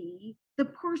made me the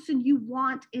person you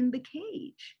want in the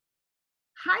cage.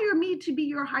 Hire me to be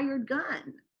your hired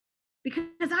gun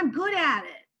because I'm good at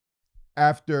it.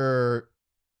 After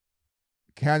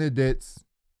candidates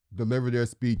deliver their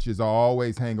speeches, I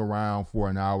always hang around for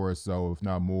an hour or so, if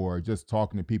not more, just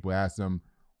talking to people, ask them,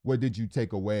 what did you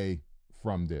take away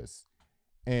from this?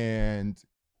 And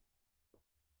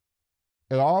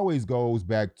it always goes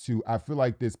back to, I feel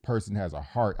like this person has a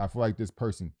heart. I feel like this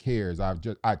person cares.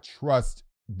 I trust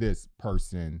this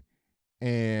person.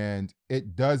 And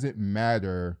it doesn't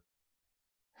matter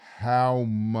how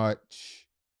much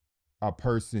a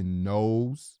person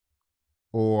knows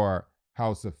or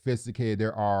how sophisticated they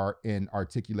are in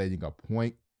articulating a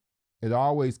point. It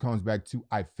always comes back to,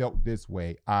 I felt this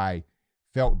way. I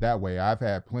felt that way. I've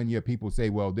had plenty of people say,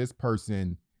 well, this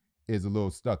person is a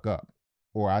little stuck up,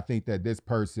 or I think that this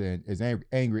person is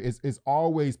angry. It's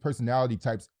always personality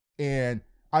types. And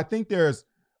I think there's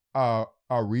a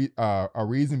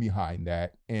reason behind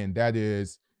that. And that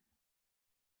is,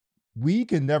 we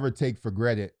can never take for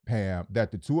granted, Pam,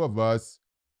 that the two of us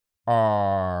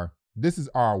this is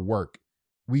our work.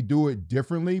 We do it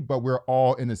differently, but we're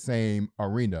all in the same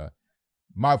arena.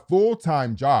 My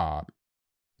full-time job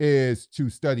is to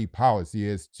study policy,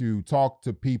 is to talk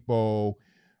to people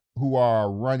who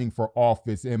are running for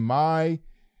office. And my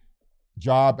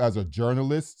job as a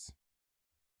journalist,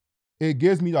 it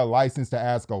gives me the license to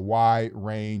ask a wide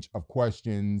range of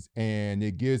questions, and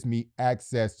it gives me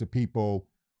access to people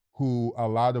who a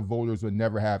lot of voters would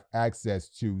never have access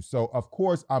to. So, of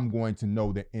course, I'm going to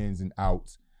know the ins and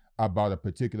outs about a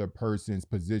particular person's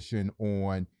position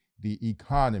on the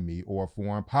economy or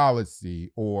foreign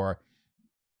policy or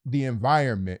the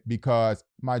environment, because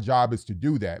my job is to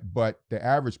do that. But the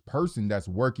average person that's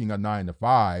working a 9 to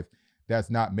 5,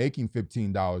 that's not making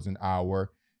 $15 an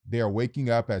hour, they're waking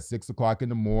up at 6 o'clock in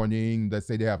the morning. Let's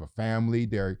say they have a family,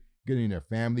 they're getting their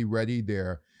family ready,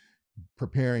 they're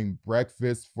preparing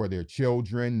breakfast for their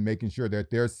children, making sure that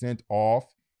they're sent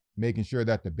off, making sure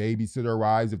that the babysitter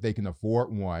arrives if they can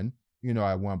afford one,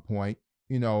 at one point,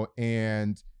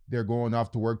 and they're going off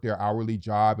to work their hourly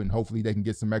job, and hopefully they can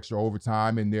get some extra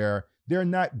overtime, and they're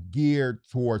not geared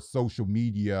towards social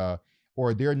media,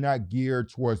 or they're not geared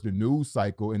towards the news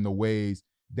cycle in the ways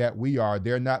that we are.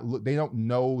 They don't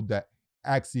know the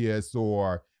Axios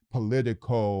or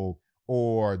Politico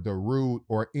or The Root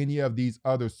or any of these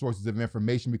other sources of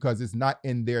information, because it's not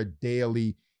in their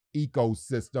daily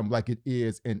ecosystem like it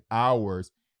is in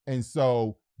ours. And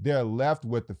so they're left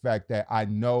with the fact that I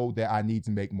know that I need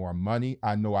to make more money.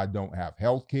 I know I don't have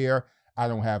health care. I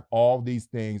don't have all these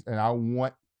things. And I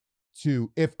want to,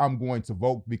 if I'm going to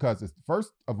vote, because it's,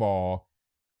 first of all,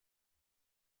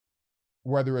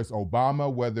 whether it's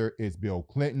Obama, whether it's Bill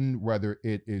Clinton, whether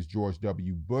it is George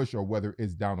W. Bush, or whether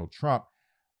it's Donald Trump,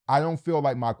 I don't feel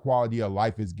like my quality of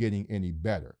life is getting any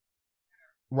better.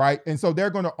 Right. And so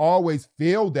they're going to always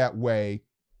feel that way.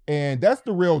 And that's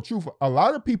the real truth. A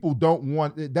lot of people don't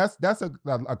want that's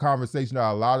a conversation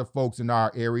that a lot of folks in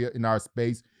our area, in our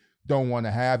space, don't want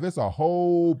to have. It's a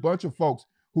whole bunch of folks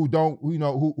who don't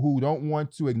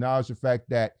want to acknowledge the fact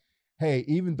that, hey,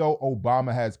 even though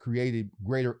Obama has created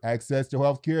greater access to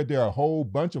healthcare, there are a whole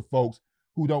bunch of folks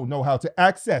who don't know how to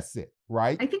access it,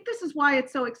 right? I think this is why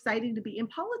it's so exciting to be in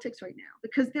politics right now,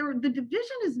 because the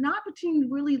division is not between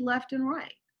really left and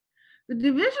right. The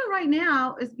division right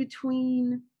now is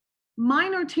between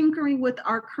minor tinkering with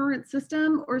our current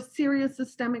system or serious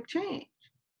systemic change.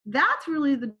 That's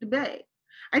really the debate.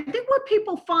 I think what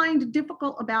people find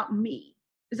difficult about me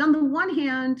is, on the one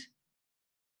hand,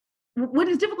 what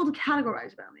is difficult to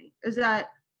categorize about me is that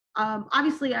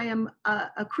obviously I am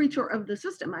a creature of the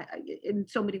system in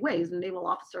so many ways, a naval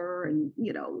officer and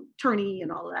attorney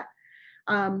and all of that.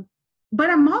 But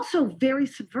I'm also very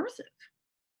subversive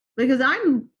because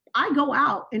I go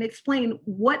out and explain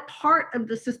what part of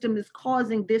the system is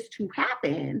causing this to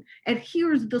happen, and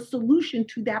here's the solution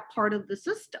to that part of the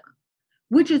system,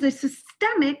 which is a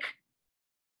systemic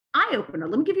eye opener.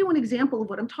 Let me give you an example of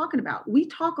what I'm talking about. We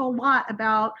talk a lot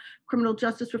about criminal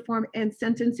justice reform and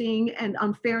sentencing and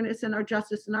unfairness in our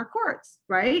justice in our courts,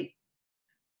 right?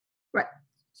 Right.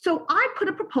 So I put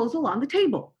a proposal on the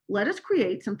table. Let us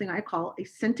create something I call a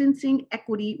sentencing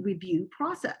equity review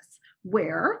process,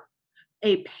 where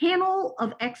a panel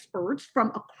of experts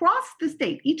from across the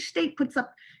state, each state puts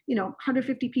up,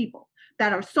 150 people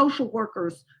that are social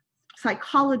workers,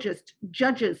 psychologists,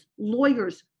 judges,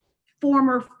 lawyers,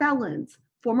 former felons,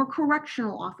 former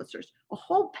correctional officers, a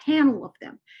whole panel of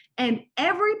them. And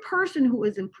every person who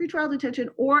is in pretrial detention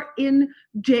or in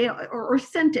jail or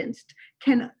sentenced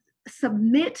can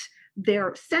submit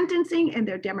their sentencing and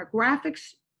their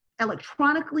demographics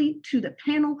electronically to the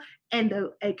panel, and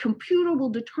a computer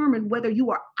will determine whether you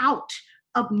are out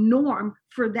of norm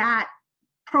for that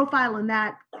profile and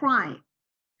that crime.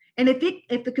 And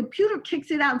if the computer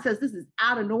kicks it out and says this is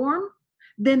out of norm,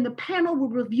 then the panel will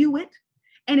review it.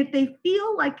 And if they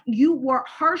feel like you were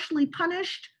harshly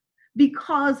punished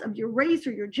because of your race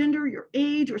or your gender, your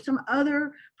age, or some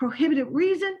other prohibitive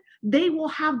reason, they will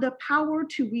have the power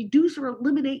to reduce or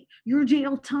eliminate your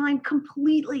jail time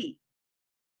completely.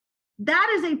 That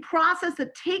is a process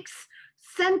that takes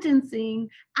sentencing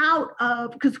out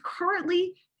of, because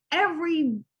currently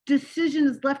every decision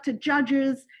is left to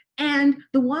judges, and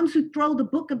the ones who throw the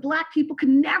book at Black people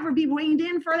can never be reined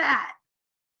in for that.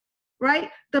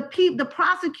 Right? The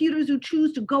prosecutors who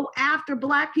choose to go after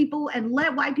Black people and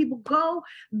let white people go,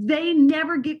 they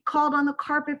never get called on the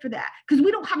carpet for that, because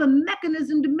we don't have a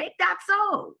mechanism to make that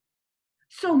so.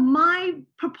 So my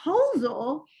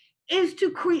proposal is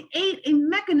to create a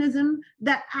mechanism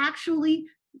that actually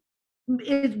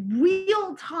is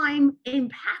real-time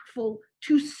impactful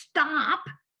to stop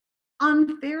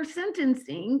unfair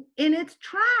sentencing in its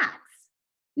tracks.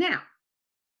 Now,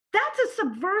 that's a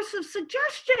subversive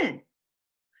suggestion,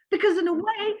 because in a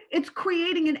way, it's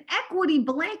creating an equity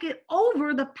blanket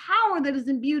over the power that is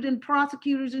imbued in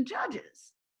prosecutors and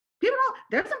judges.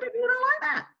 There's some people who don't like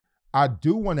that. I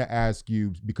do want to ask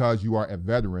you, because you are a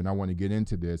veteran, I want to get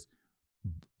into this.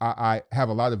 I have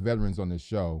a lot of veterans on this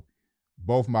show.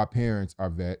 Both my parents are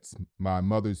vets. My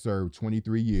mother served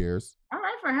 23 years. All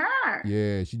right for her.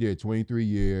 Yeah, she did 23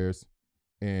 years.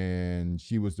 And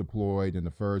she was deployed in the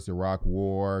first Iraq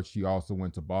War. She also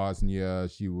went to Bosnia.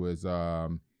 She was,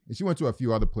 and she went to a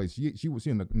few other places. She was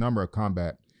in a number of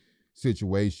combat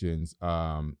situations.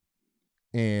 And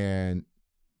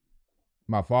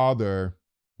my father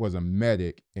was a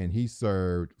medic, and he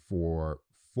served for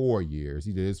 4 years.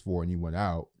 He did his 4 and he went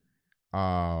out.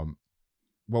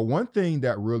 But one thing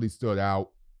that really stood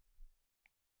out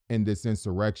in this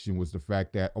insurrection was the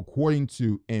fact that, according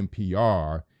to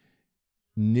NPR,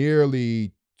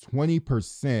 nearly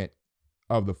 20%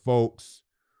 of the folks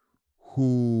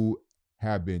who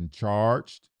have been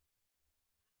charged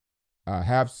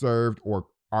have served or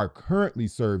are currently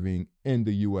serving in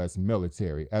the U.S.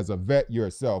 military. As a vet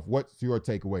yourself, what's your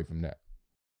takeaway from that?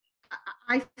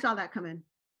 I saw that come in,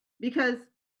 because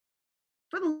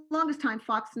for the longest time,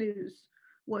 Fox News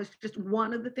was just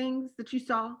one of the things that you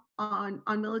saw on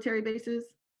military bases,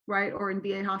 right? Or in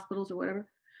VA hospitals or whatever.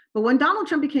 But when Donald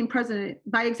Trump became president,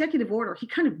 by executive order, he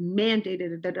kind of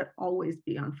mandated that it always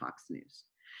be on Fox News.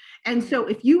 And so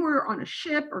if you were on a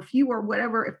ship, or if you were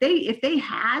whatever, if they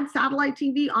had satellite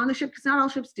TV on the ship, because not all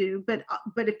ships do, but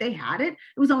if they had it,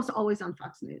 it was also always on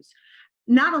Fox News.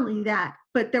 Not only that,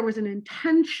 but there was an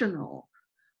intentional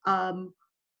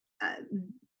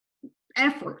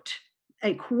effort,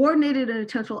 a coordinated and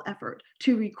intentional effort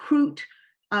to recruit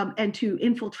and to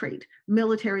infiltrate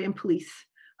military and police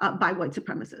by white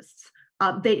supremacists.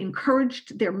 They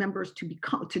encouraged their members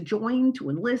to join,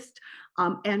 to enlist,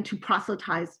 and to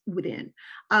proselytize within.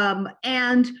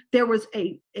 And there was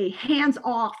a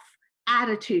hands-off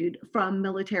attitude from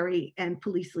military and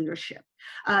police leadership.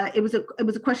 It was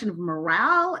a question of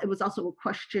morale. It was also a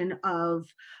question of,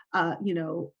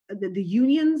 the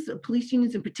unions, police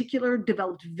unions in particular,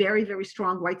 developed very, very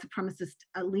strong white supremacist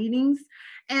leanings.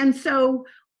 And so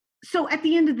at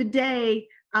the end of the day,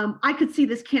 I could see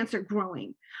this cancer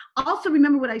growing. Also,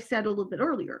 remember what I said a little bit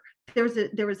earlier. There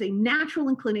is a natural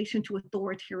inclination to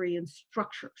authoritarian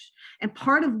structures, and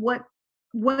part of what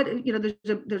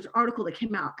there's an article that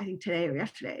came out, I think today or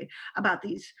yesterday, about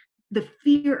these the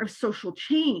fear of social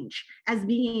change as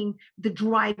being the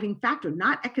driving factor,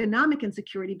 not economic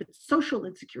insecurity, but social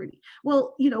insecurity.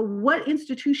 Well, what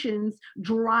institutions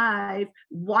drive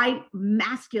white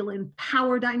masculine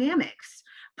power dynamics?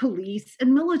 Police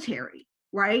and military,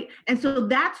 right? And so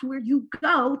that's where you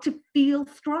go to feel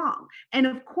strong. And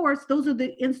of course, those are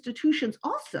the institutions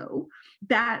also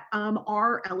that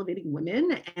are elevating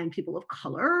women and people of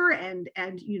color, and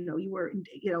and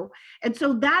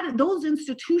so that those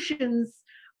institutions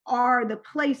are the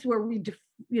place where we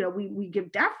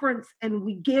give deference and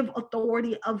we give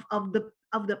authority of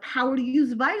the power to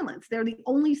use violence. They're the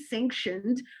only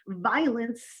sanctioned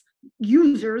violence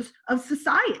users of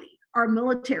society, our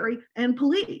military and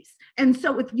police. And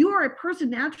so if you are a person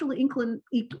naturally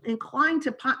inclined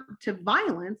to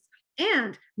violence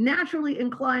and naturally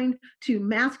inclined to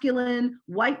masculine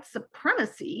white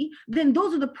supremacy, then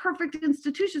those are the perfect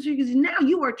institutions, because now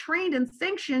you are trained and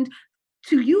sanctioned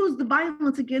to use the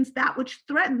violence against that which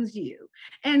threatens you.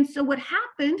 And so what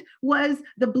happened was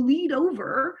the bleed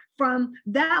over from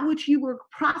that which you were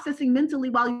processing mentally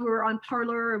while you were on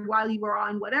Parler and while you were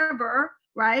on whatever,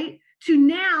 right? To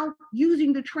now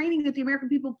using the training that the American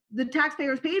people, the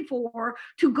taxpayers paid for,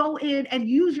 to go in and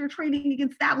use your training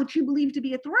against that which you believe to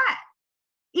be a threat.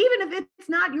 Even if it's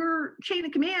not your chain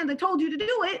of command that told you to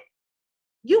do it,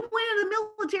 you went in the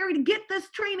military to get this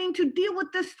training to deal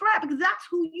with this threat because that's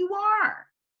who you are.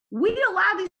 We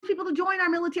allow these people to join our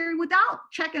military without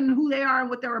checking who they are and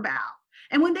what they're about.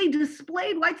 And when they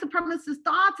displayed white supremacist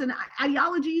thoughts and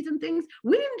ideologies and things,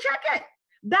 we didn't check it.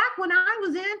 Back when I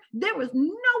was in, there was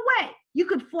no way you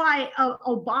could fly an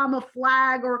Obama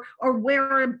flag or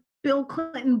wear a Bill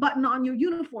Clinton button on your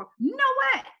uniform. No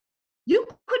way. You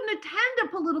couldn't attend a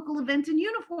political event in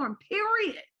uniform,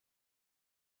 period.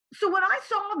 So when I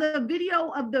saw the video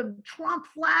of the Trump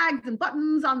flags and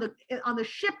buttons on the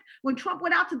ship, when Trump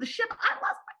went out to the ship, I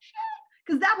lost my shit,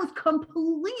 because that was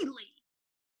completely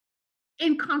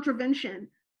in contravention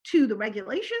to the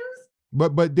regulations.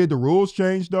 But did the rules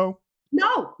change though?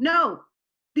 No,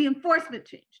 the enforcement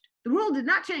changed. The rule did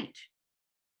not change.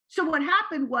 So what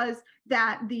happened was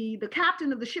that the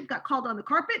captain of the ship got called on the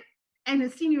carpet and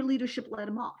his senior leadership let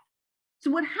him off. So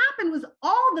what happened was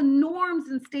all the norms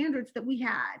and standards that we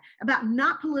had about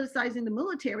not politicizing the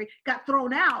military got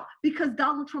thrown out because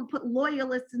Donald Trump put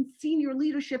loyalists and senior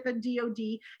leadership at DOD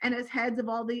and as heads of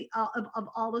all the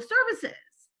all the services.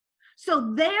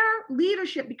 So their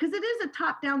leadership, because it is a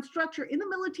top-down structure in the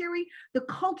military, the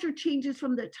culture changes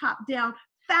from the top down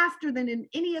faster than in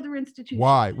any other institution.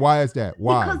 Why? Why is that?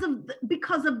 Why?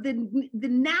 Because of the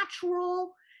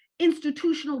natural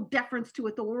institutional deference to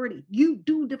authority. You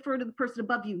do defer to the person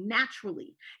above you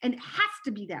naturally, and it has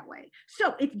to be that way.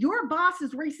 So if your boss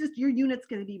is racist, your unit's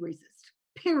going to be racist,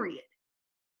 period.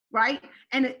 Right?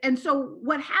 And so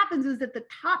what happens is that the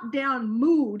top-down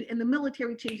mood in the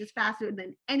military changes faster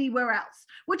than anywhere else,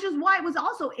 which is why it was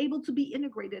also able to be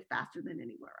integrated faster than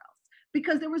anywhere else,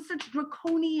 because there were such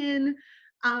draconian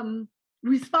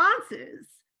responses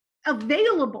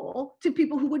available to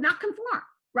people who would not conform.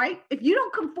 Right? If you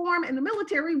don't conform in the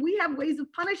military, we have ways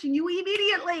of punishing you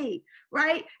immediately,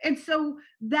 right? And so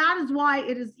that is why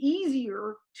it is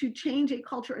easier to change a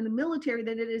culture in the military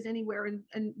than it is anywhere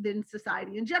in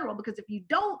society in general. Because if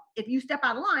you step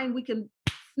out of line, we can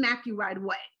smack you right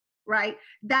away, right?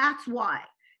 That's why.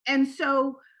 And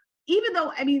so even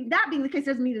though, that being the case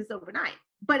doesn't mean it's overnight,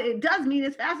 but it does mean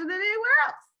it's faster than anywhere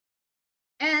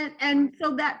else. And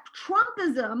so that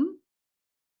Trumpism,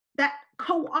 that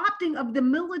co-opting of the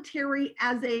military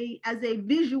as a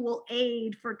visual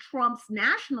aid for Trump's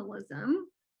nationalism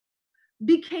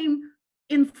became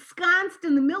ensconced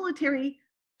in the military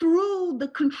through the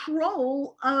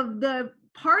control of the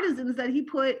partisans that he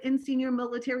put in senior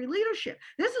military leadership.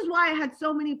 This is why I had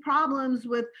so many problems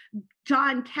with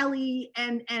John Kelly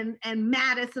and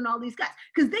Mattis and all these guys,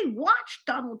 because they watched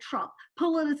Donald Trump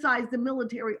politicize the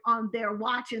military on their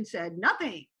watch and said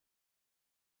nothing.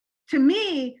 To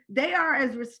me, they are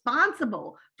as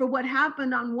responsible for what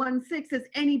happened on 1/6 as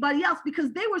anybody else,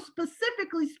 because they were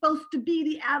specifically supposed to be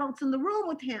the adults in the room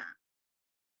with him.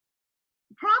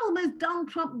 The problem is Donald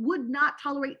Trump would not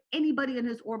tolerate anybody in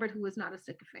his orbit who was not a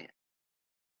sycophant.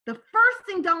 The first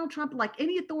thing Donald Trump, like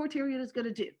any authoritarian, is going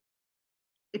to do,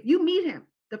 if you meet him,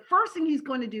 the first thing he's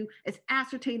going to do is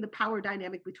ascertain the power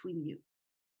dynamic between you.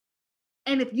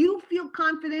 And if you feel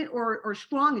confident or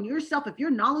strong in yourself, if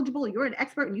you're knowledgeable, you're an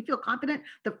expert and you feel confident,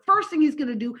 the first thing he's going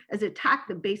to do is attack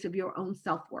the base of your own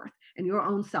self-worth and your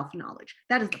own self-knowledge.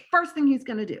 That is the first thing he's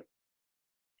going to do.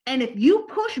 And if you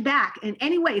push back in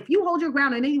any way, if you hold your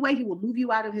ground in any way, he will move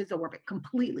you out of his orbit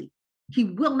completely. He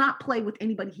will not play with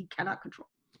anybody he cannot control.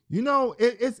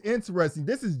 It's interesting.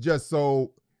 This is just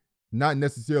so not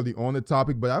necessarily on the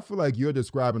topic, but I feel like you're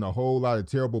describing a whole lot of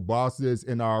terrible bosses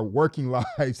in our working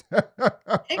lives.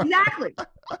 Exactly.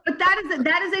 But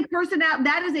that is a personality,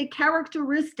 that is a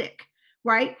characteristic,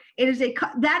 right?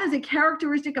 That is a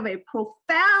characteristic of a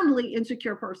profoundly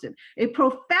insecure person. A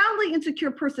profoundly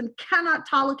insecure person cannot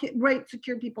tolerate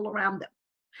secure people around them.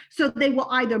 So they will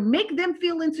either make them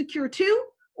feel insecure too,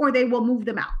 or they will move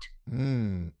them out.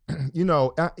 Mm.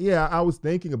 Yeah, I was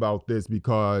thinking about this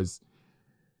because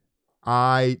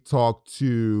I talk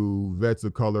to vets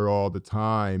of color all the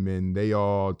time, and they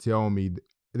all tell me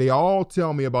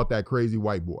about that crazy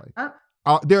white boy. Uh,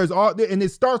 And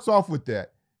it starts off with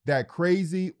that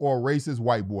crazy or racist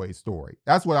white boy story.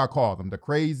 That's what I call them, the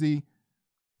crazy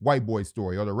white boy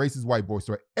story or the racist white boy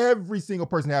story. Every single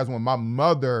person has one. My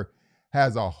mother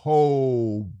has a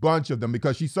whole bunch of them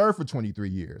because she served for 23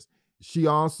 years. She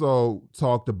also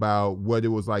talked about what it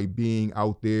was like being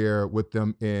out there with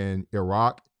them in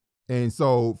Iraq. And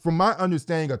so, from my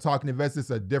understanding of talking to vets, it's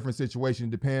a different situation.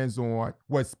 It depends on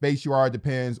what space you are, it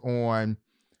depends on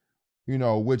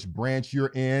which branch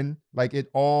you're in. Like it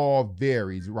all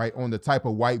varies, right? On the type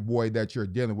of white boy that you're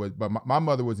dealing with. But my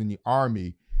mother was in the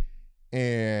army,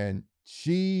 and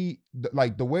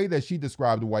like the way that she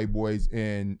described the white boys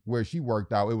and where she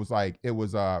worked out, it was like it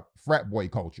was a frat boy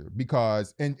culture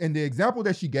because and the example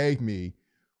that she gave me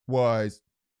was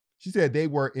she said they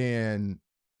were in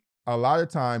a lot of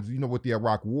times, with the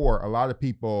Iraq war, a lot of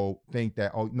people think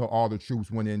that, all the troops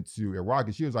went into Iraq.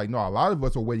 And she was like, no, a lot of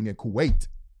us are waiting in Kuwait.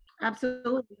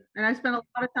 Absolutely. And I spent a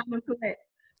lot of time in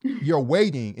Kuwait. You're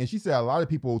waiting. And she said a lot of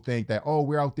people think that, oh,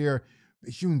 we're out there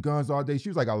shooting guns all day. She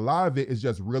was like, a lot of it is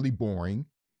just really boring.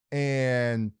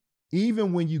 And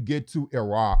even when you get to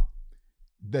Iraq,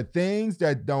 the things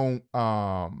that don't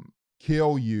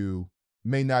kill you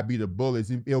may not be the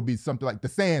bullets. It'll be something like the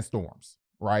sandstorms,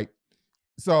 right?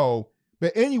 So,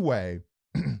 but anyway,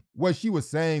 what she was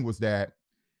saying was that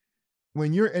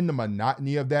when you're in the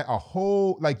monotony of that,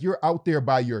 like you're out there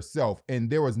by yourself and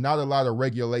there was not a lot of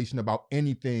regulation about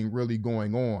anything really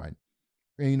going on,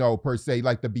 per se,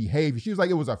 like the behavior. She was like,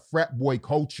 it was a frat boy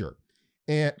culture.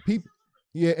 And people,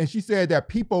 yeah, and she said that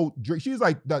people drink, she was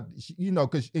like,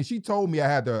 and she told me I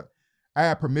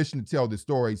had permission to tell the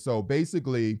story. So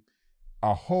basically,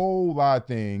 a whole lot of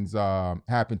things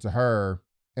happened to her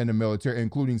in the military,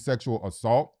 including sexual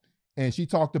assault. And she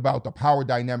talked about the power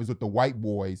dynamics with the white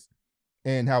boys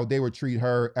and how they would treat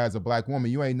her as a black woman.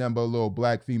 You ain't nothing but a little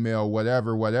black female,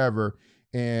 whatever, whatever.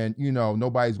 And,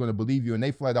 nobody's going to believe you. And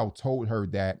they flat out told her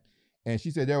that. And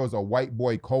she said there was a white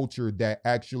boy culture that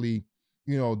actually,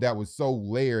 that was so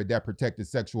layered that protected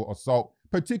sexual assault,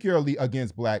 particularly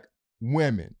against black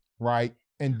women, right?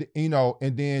 And,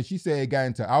 and then she said it got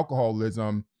into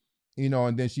alcoholism,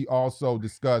 and then she also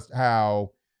discussed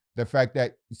how the fact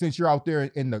that since you're out there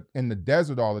in the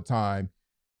desert all the time,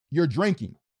 you're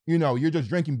drinking, you're just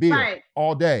drinking beer Right.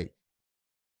 all day.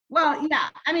 Well, yeah.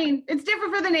 I mean, it's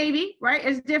different for the Navy, right?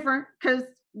 It's different because,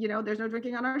 there's no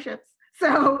drinking on our ships.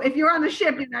 So if you're on the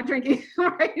ship, you're not drinking,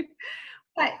 right?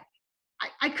 But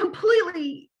I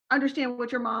completely understand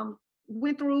what your mom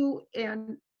went through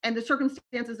and the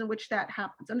circumstances in which that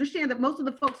happens. Understand that most of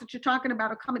the folks that you're talking about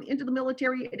are coming into the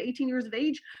military at 18 years of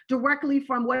age directly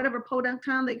from whatever podunk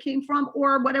town they came from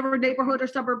or whatever neighborhood or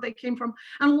suburb they came from.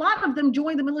 And a lot of them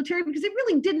joined the military because they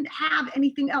really didn't have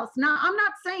anything else. Now, I'm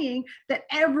not saying that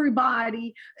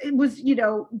everybody was,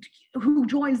 who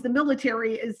joins the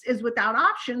military is without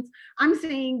options. I'm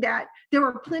saying that there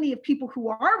are plenty of people who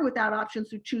are without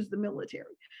options who choose the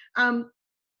military. And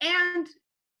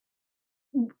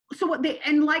so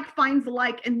like finds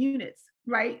like in units,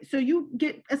 right? So you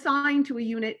get assigned to a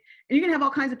unit and you're gonna have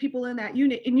all kinds of people in that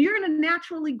unit and you're gonna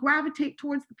naturally gravitate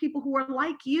towards the people who are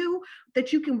like you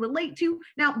that you can relate to.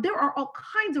 Now, there are all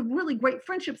kinds of really great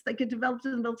friendships that get developed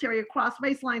in the military across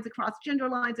race lines, across gender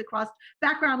lines, across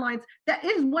background lines. That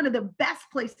is one of the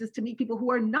best places to meet people who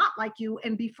are not like you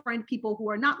and befriend people who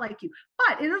are not like you.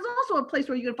 But it is also a place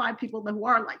where you can find people who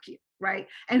are like you, right?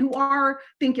 And who are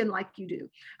thinking like you do.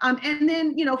 And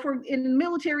then, for in the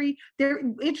military,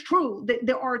 it's true that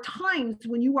there are times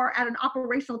when you are at an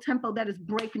operational tempo that is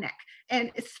breakneck.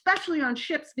 And especially on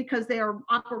ships, because they are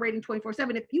operating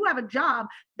 24/7. If you have a job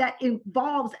that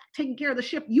involves taking care of the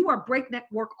ship, you are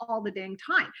breakneck work all the dang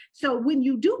time. So when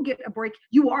you do get a break,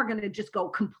 you are going to just go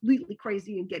completely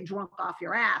crazy and get drunk off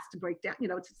your ass to break down,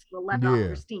 to let off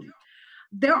your steam.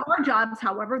 There are jobs,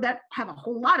 however, that have a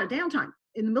whole lot of downtime.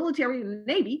 In the military and the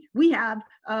Navy, we have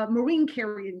marine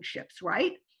carrying ships,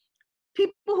 right?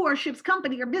 People who are ship's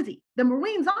company are busy. The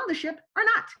Marines on the ship are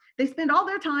not. They spend all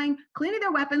their time cleaning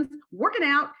their weapons, working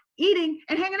out, eating,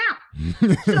 and hanging out.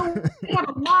 So they have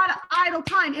a lot of idle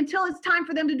time until it's time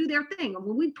for them to do their thing.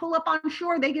 When we pull up on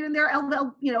shore, they get in their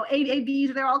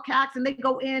AAVs, they're all CACs, and they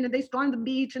go in and they storm the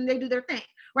beach and they do their thing,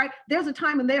 right? There's a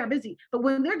time when they are busy. But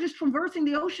when they're just traversing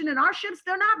the ocean in our ships,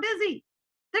 they're not busy.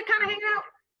 They're kind of hanging out,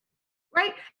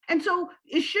 right? And so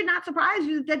it should not surprise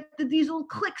you that these little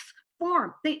cliques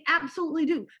form. They absolutely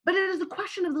do. But it is a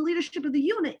question of the leadership of the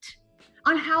unit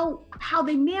on how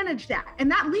they manage that. And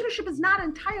that leadership is not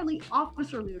entirely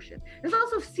officer leadership. There's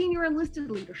also senior enlisted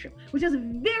leadership, which has a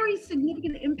very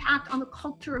significant impact on the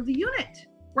culture of the unit,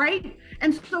 right?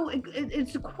 And so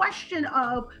it's a question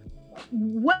of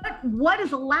what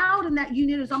is allowed in that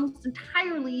unit is almost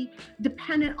entirely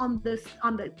dependent on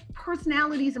the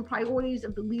personalities and priorities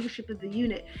of the leadership of the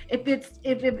unit.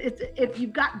 If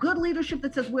you've got good leadership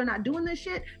that says we're not doing this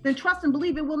shit, then trust and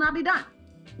believe it will not be done.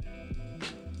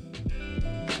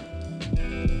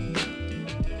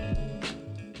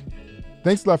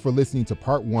 Thanks a lot for listening to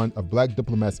part 1 of Black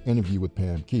Diplomat's interview with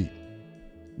Pam Keith.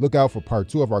 Look out for part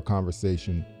 2 of our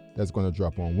conversation that's going to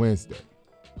drop on Wednesday.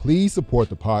 Please support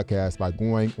the podcast by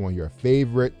going on your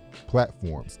favorite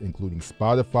platforms, including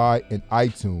Spotify and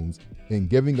iTunes, and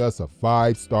giving us a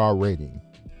 5-star rating.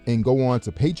 And go on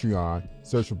to Patreon,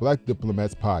 search for Black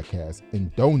Diplomats Podcast,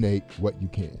 and donate what you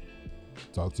can.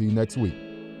 Talk to you next week.